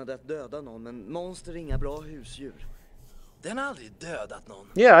du menade att döda någon, men monster är inga bra husdjur. Den har aldrig dödat någon.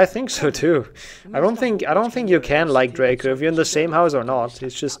 Yeah, I think so too. I don't think you can like Draco if you're in the same house or not.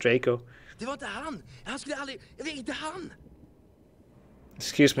 It's just Draco. Det var inte han. Han skulle aldrig. Det är inte han.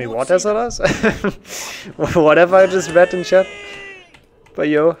 Excuse me, what is it? What have I just read in chat? But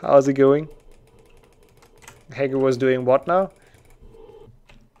yo, how's it going? Hager was doing what now?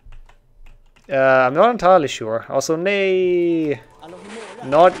 I'm not entirely sure. Also, nay,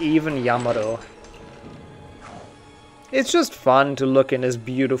 not even Yamato. It's just fun to look in his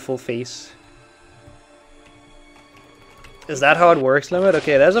beautiful face. Is that how it works, Limit?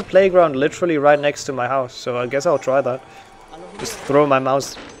 Okay, there's a playground literally right next to my house, so I guess I'll try that. Just throw my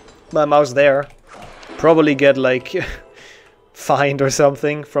mouse there. Probably get like fined or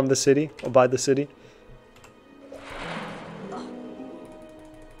something from the city or by the city.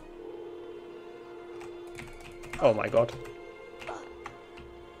 Oh my god.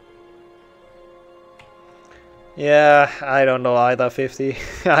 Yeah, I don't know either, 50.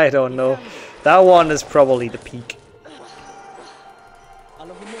 I don't know. That one is probably the peak.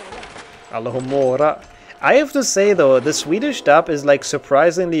 Alohomora. I have to say though, the Swedish dub is like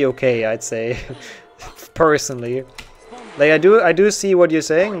surprisingly okay, I'd say. Personally. Like I do see what you're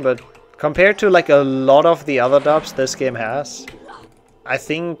saying, but compared to like a lot of the other dubs this game has, I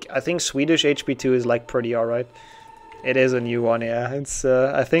think Swedish HP2 is like pretty alright. It is a new one, yeah. It's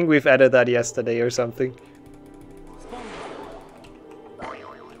I think we've added that yesterday or something.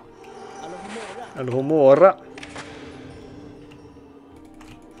 Alohomora.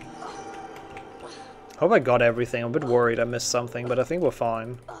 Hope I got everything. I'm a bit worried I missed something, but I think we're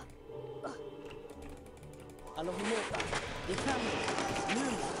fine.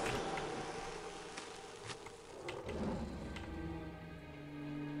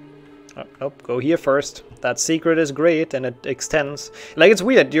 Oh, nope, go here first. That secret is great and it extends. Like, it's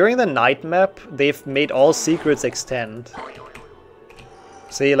weird. During the night map, they've made all secrets extend.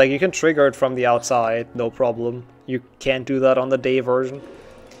 See, like, you can trigger it from the outside, no problem. You can't do that on the day version.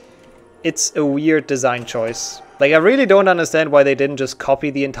 It's a weird design choice. Like, I really don't understand why they didn't just copy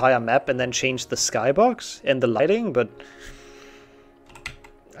the entire map and then change the skybox and the lighting, but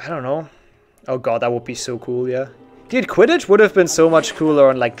I don't know. Oh god, that would be so cool, yeah. Dude, Quidditch would have been so much cooler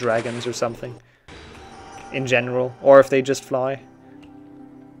on, like, dragons or something. In general. Or if they just fly.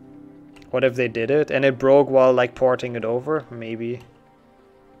 What if they did it and it broke while, like, porting it over? Maybe.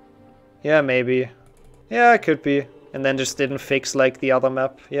 Yeah, maybe. Yeah, it could be. And then just didn't fix, like, the other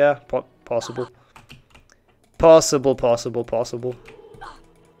map. Yeah, possible. Possible.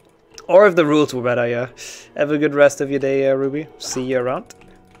 Or if the rules were better, yeah. Have a good rest of your day, Ruby. See you around.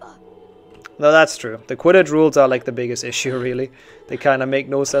 No, that's true. The Quidditch rules are, like, the biggest issue, really. They kind of make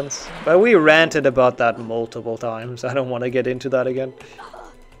no sense. But we ranted about that multiple times. I don't want to get into that again.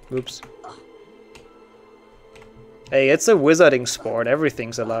 Oops. Hey, it's a wizarding sport.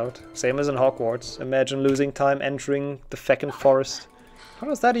 Everything's allowed. Same as in Hogwarts. Imagine losing time entering the feckin' forest. How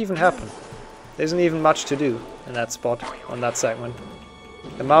does that even happen? There isn't even much to do in that spot, on that segment.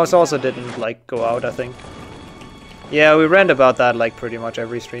 The mouse also didn't, like, go out, I think. Yeah, we rant about that, like, pretty much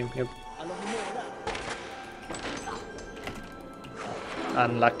every stream. Yep.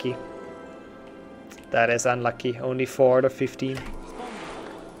 Unlucky. That is unlucky. Only 4 out of 15.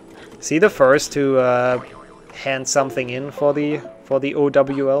 See the first to hand something in for the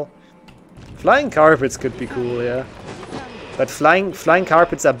OWL. Flying carpets could be cool, yeah. But flying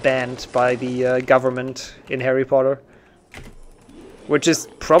carpets are banned by the government in Harry Potter, which is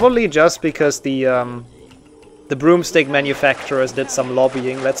probably just because the broomstick manufacturers did some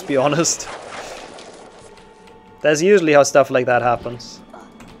lobbying. Let's be honest. That's usually how stuff like that happens.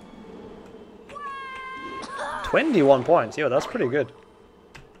 21 points. Yo, that's pretty good.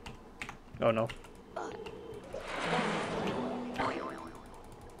 Oh no.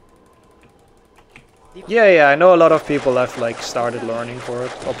 Yeah, I know a lot of people have, like, started learning for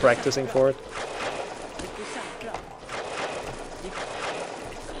it or practicing for it.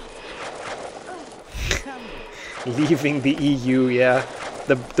 Leaving the EU, yeah.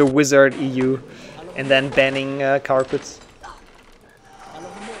 The wizard EU. And then banning carpets.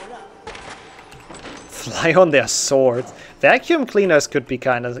 Fly on their swords. Vacuum cleaners could be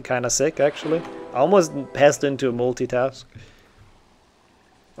kind of sick, actually. I almost passed into a multitask.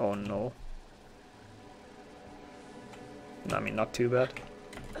 Oh no. I mean, not too bad.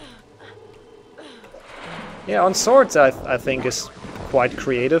 Yeah, on swords I think is quite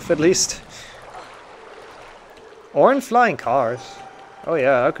creative, at least. Or in flying cars. Oh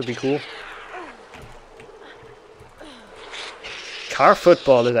yeah, that could be cool. Car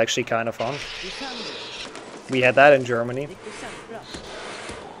football is actually kind of fun. We had that in Germany.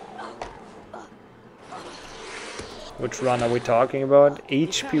 Which run are we talking about?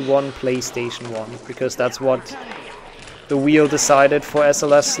 HP1 PlayStation 1, because that's what the wheel decided for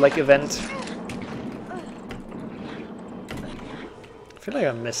SLS, like, event. I feel like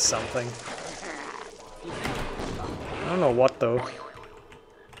I missed something. I don't know what though.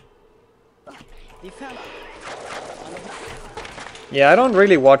 Yeah, I don't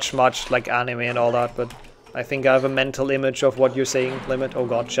really watch much, like, anime and all that, but I think I have a mental image of what you're saying, Limit. Oh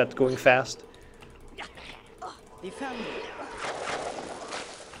god, chat going fast.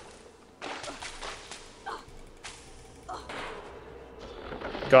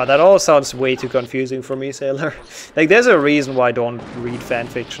 God, that all sounds way too confusing for me, Sailor. Like, there's a reason why I don't read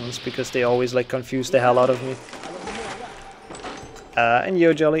fanfictions, because they always, like, confuse the hell out of me. And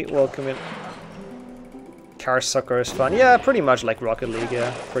Yo Jelly, welcome in. Car Sucker is fun. Yeah, pretty much like Rocket League,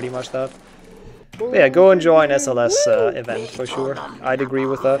 yeah, pretty much that. But yeah, go and join SLS event for sure. I'd agree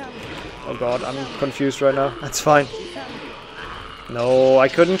with that. Oh god, I'm confused right now. That's fine. No, I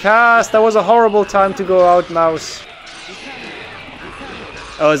couldn't cast. That was a horrible time to go out, mouse.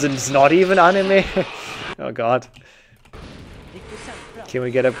 Oh, it's not even anime? Oh god. Can we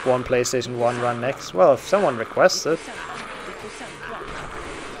get a one PlayStation 1 run next? Well, if someone requests it.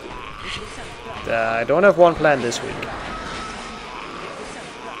 I don't have one planned this week.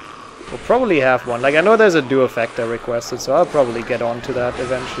 We'll probably have one. Like, I know there's a duo factor requested, so I'll probably get on to that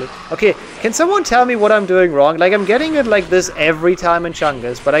eventually. Okay, can someone tell me what I'm doing wrong? Like, I'm getting it like this every time in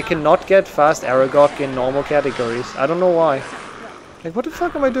Chungus, but I cannot get fast Aragog in normal categories. I don't know why. Like, what the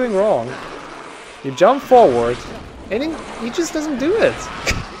fuck am I doing wrong? You jump forward, and he just doesn't do it.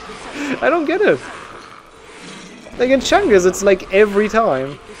 I don't get it. Like, in Chungus, it's like every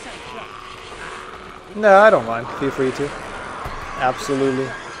time. No, I don't mind. Feel free to. Absolutely.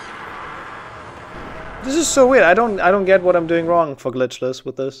 This is so weird. I don't get what I'm doing wrong for Glitchless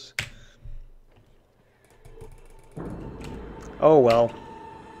with this. Oh well.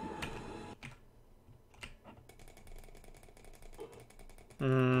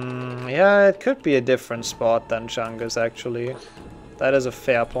 Yeah, it could be a different spot than Chungus actually. That is a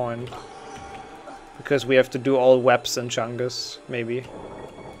fair point. Because we have to do all webs in Chungus, maybe.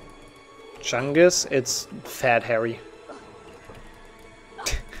 Chungus, it's Fat Harry.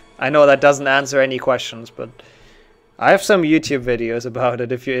 I know that doesn't answer any questions, but I have some YouTube videos about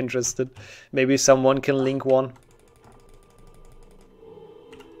it if you're interested. Maybe someone can link one.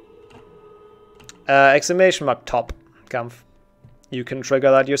 Exclamation mark top, Kampf. You can trigger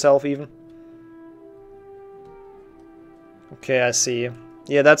that yourself even. Okay, I see.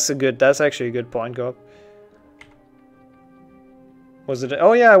 Yeah, that's actually a good point, Gob. Was it?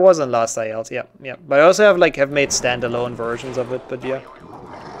 Oh yeah, it was in last IELTS. Yeah, yeah. But I also have made standalone versions of it. But yeah.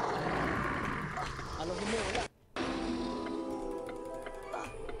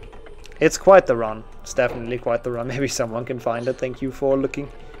 It's quite the run. It's definitely quite the run. Maybe someone can find it. Thank you for looking.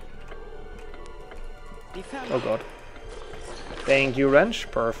 Oh god. Thank you, Wrench.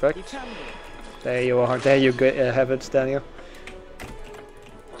 Perfect. There you are. There you have it, Daniel.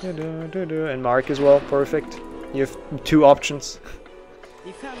 And Mark as well. Perfect. You have 2 options.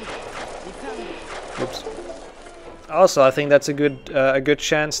 Oops. Also, I think that's a good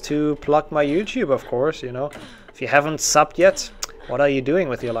chance to plug my YouTube, of course. You know, if you haven't subbed yet, what are you doing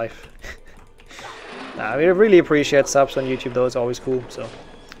with your life? Nah, we really appreciate subs on YouTube, though. It's always cool. So,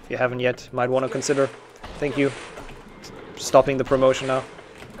 if you haven't yet, might want to consider. Thank you. Stopping the promotion now.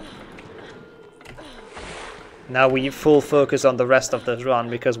 Now we full focus on the rest of this run,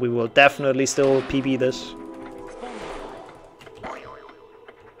 because we will definitely still PB this.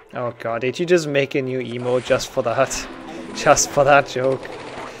 Oh god, did you just make a new emote just for that? Just for that joke?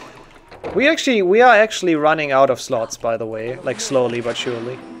 We are actually running out of slots, by the way. Like, slowly but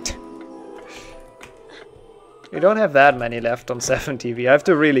surely. We don't have that many left on 7TV. I have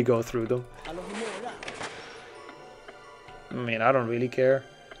to really go through them. I mean, I don't really care.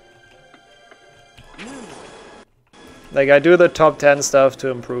 Like, I do the top 10 stuff to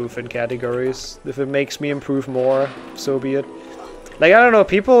improve in categories. If it makes me improve more, so be it. Like, I don't know,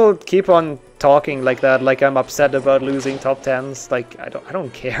 people keep on talking like that, like I'm upset about losing top 10s. Like, I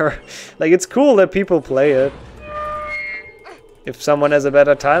don't care. Like, it's cool that people play it. If someone has a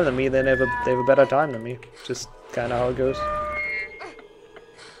better time than me, then they have a better time than me. Just kind of how it goes.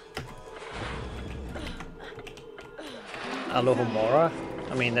 Alohomora?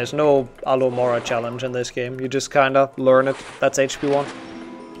 I mean, there's no Alohomora challenge in this game. You just kind of learn it. That's HP1.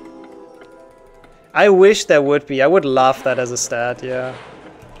 I wish there would be. I would love that as a stat, yeah.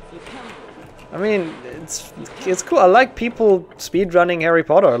 I mean, it's cool. I like people speedrunning Harry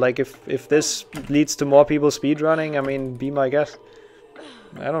Potter. Like, if this leads to more people speedrunning, I mean, be my guest.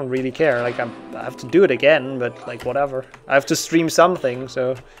 I don't really care. Like, I have to do it again, but, like, whatever. I have to stream something,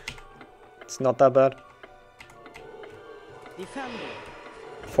 so it's not that bad.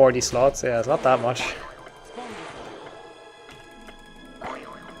 40 slots, yeah, it's not that much.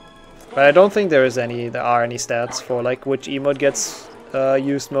 But I don't think there are any stats for like which emote gets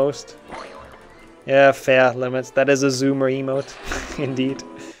used most. Yeah, fair limits. That is a zoomer emote, indeed.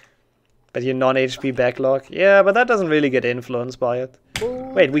 But your non-HP backlog, yeah, but that doesn't really get influenced by it.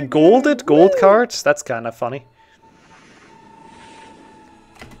 Wait, we golded gold cards? That's kind of funny.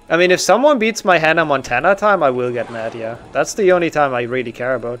 I mean, if someone beats my Hannah Montana time, I will get mad, yeah. That's the only time I really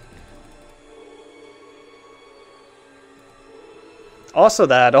care about. Also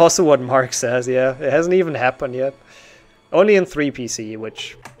what Mark says, yeah. It hasn't even happened yet. Only in 3PC,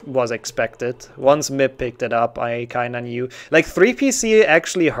 which was expected. Once MIP picked it up, I kinda knew. Like, 3PC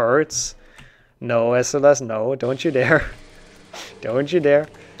actually hurts. No, SLS, no. Don't you dare. Don't you dare.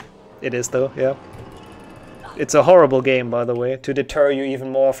 It is, though, yeah. It's a horrible game, by the way, to deter you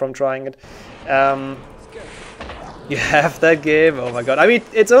even more from trying it. You have that game? Oh my god. I mean,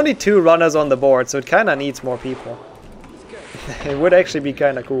 it's only 2 runners on the board, so it kind of needs more people. It would actually be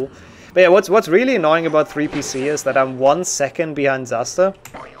kind of cool. But yeah, what's really annoying about 3PC is that I'm 1 second behind Zasta.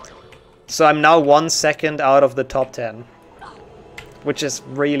 So I'm now 1 second out of the top 10. Which is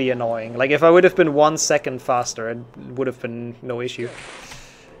really annoying. Like, if I would have been 1 second faster, it would have been no issue.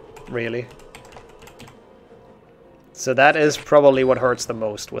 Really. So that is probably what hurts the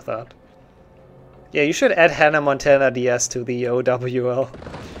most with that. Yeah, you should add Hannah Montana DS to the OWL.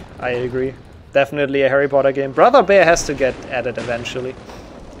 I agree. Definitely a Harry Potter game. Brother Bear has to get added eventually.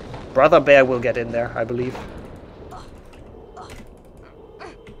 Brother Bear will get in there, I believe.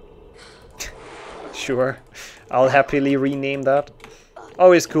 Sure. I'll happily rename that.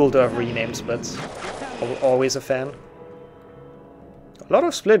 Always cool to have rename splits. Always a fan. A lot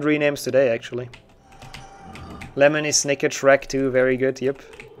of split renames today, actually. Lemony Snicket Shrek 2, very good, yep.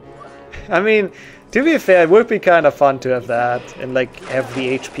 I mean, to be fair, it would be kind of fun to have that and like have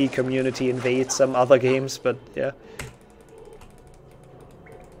the HP community invade some other games, but yeah.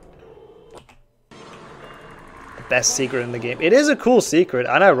 Best secret in the game. It is a cool secret,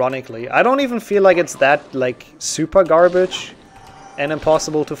 unironically. I don't even feel like it's that like super garbage and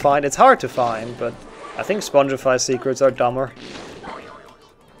impossible to find. It's hard to find, but I think Spongify secrets are dumber.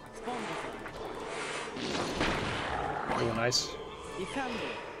 Oh, nice.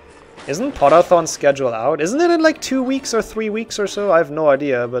 Isn't Potathon schedule out? Isn't it in like 2 weeks or 3 weeks or so? I have no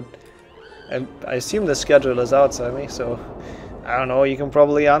idea, but I assume the schedule is out, Sammy, so I don't know, you can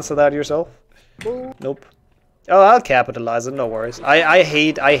probably answer that yourself. Nope. Oh, I'll capitalize it, no worries. I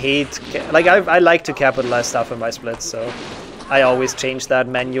hate, like I like to capitalize stuff in my splits, so I always change that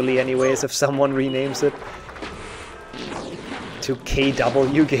manually anyways if someone renames it. To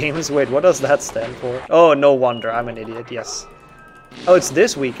KW Games, wait, what does that stand for? Oh, no wonder, I'm an idiot, yes. Oh, it's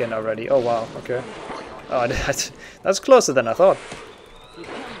this weekend already, oh wow, okay. Oh, that's closer than I thought.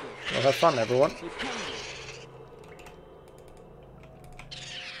 Well, have fun, everyone.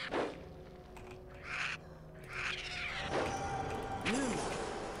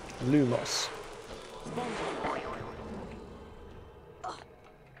 Lumos.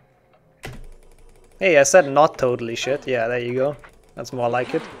 Hey, I said not totally shit. Yeah, there you go. That's more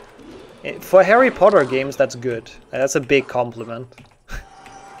like it. For Harry Potter games, that's good. That's a big compliment.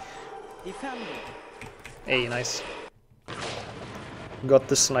 Hey, nice. Got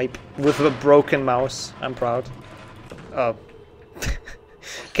the snipe with a broken mouse. I'm proud. Oh.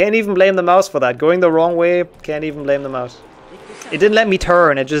 Can't even blame the mouse for that. Going the wrong way, can't even blame the mouse. It didn't let me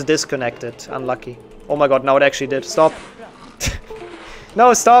turn, it just disconnected. Unlucky. Oh my god, now it actually did. Stop.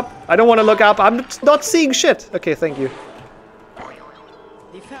 No, stop. I don't want to look up. I'm not seeing shit. Okay, thank you.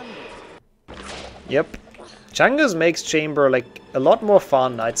 Yep. Chungus makes Chamber like a lot more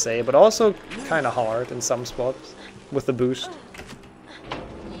fun, I'd say, but also kind of hard in some spots with the boost.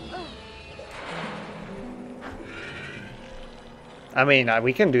 I mean,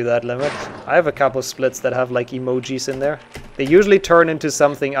 we can do that limit. I have a couple splits that have like emojis in there. They usually turn into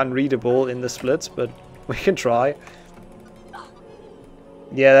something unreadable in the splits, but we can try.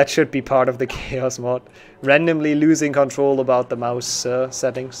 Yeah, that should be part of the chaos mod. Randomly losing control about the mouse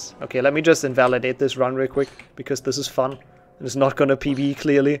settings. Okay, let me just invalidate this run real quick, because this is fun. And it's not gonna PB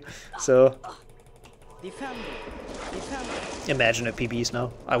clearly, so... Imagine it PBs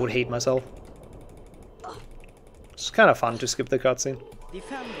now. I would hate myself. It's kind of fun to skip the cutscene.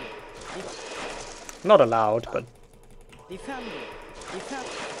 Not allowed, but...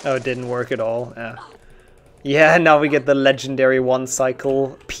 Oh, it didn't work at all. Yeah. Yeah, now we get the legendary 1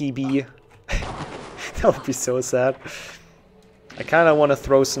 cycle PB. That would be so sad. I kind of want to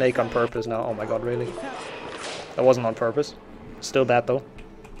throw Snake on purpose now. Oh my god, really? That wasn't on purpose. Still bad though.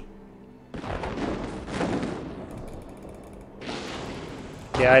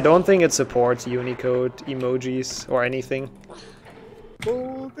 Yeah, I don't think it supports Unicode emojis or anything.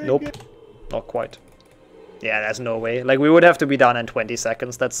 Nope. Not quite. Yeah, there's no way. Like, we would have to be done in 20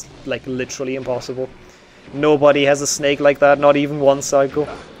 seconds. That's, like, literally impossible. Nobody has a snake like that, not even 1 cycle.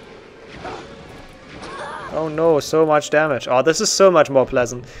 Oh no, so much damage. Oh, this is so much more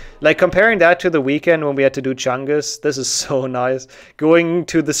pleasant. Like, comparing that to the weekend when we had to do Chungus, this is so nice. Going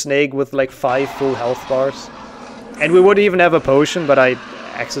to the snake with, like, 5 full health bars. And we would even have a potion, but I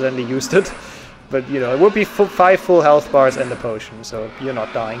accidentally used it. But, you know, it would be 5 full health bars and the potion, so you're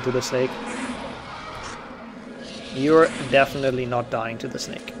not dying to the snake. You're definitely not dying to the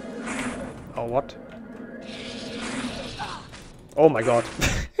snake. Oh, what? Oh my god.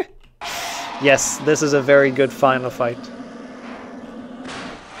 Yes, this is a very good final fight.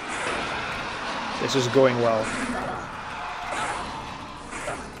 This is going well.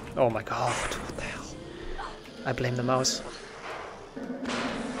 Oh my god, what the hell? I blame the mouse.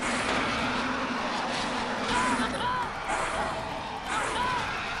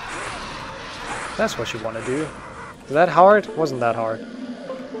 That's what you want to do. Is that hard? Wasn't that hard.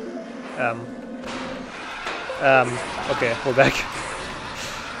 Okay, we're back.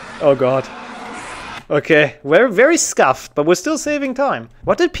 Oh god. Okay, we're very scuffed, but we're still saving time.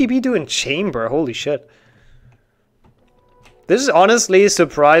 What did PB do in chamber? Holy shit. This is honestly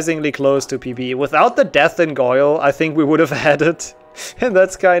surprisingly close to PB. Without the death in Goyle, I think we would have had it. And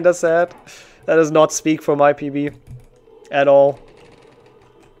that's kinda sad. That does not speak for my PB at all.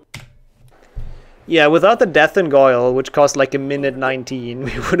 Yeah, without the death in Goyle, which cost like a minute 19,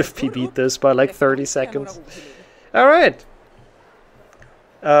 we would have PB'd this by like 30 seconds. Alright.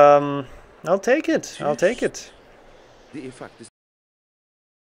 I'll take it. I'll take it. Det är faktiskt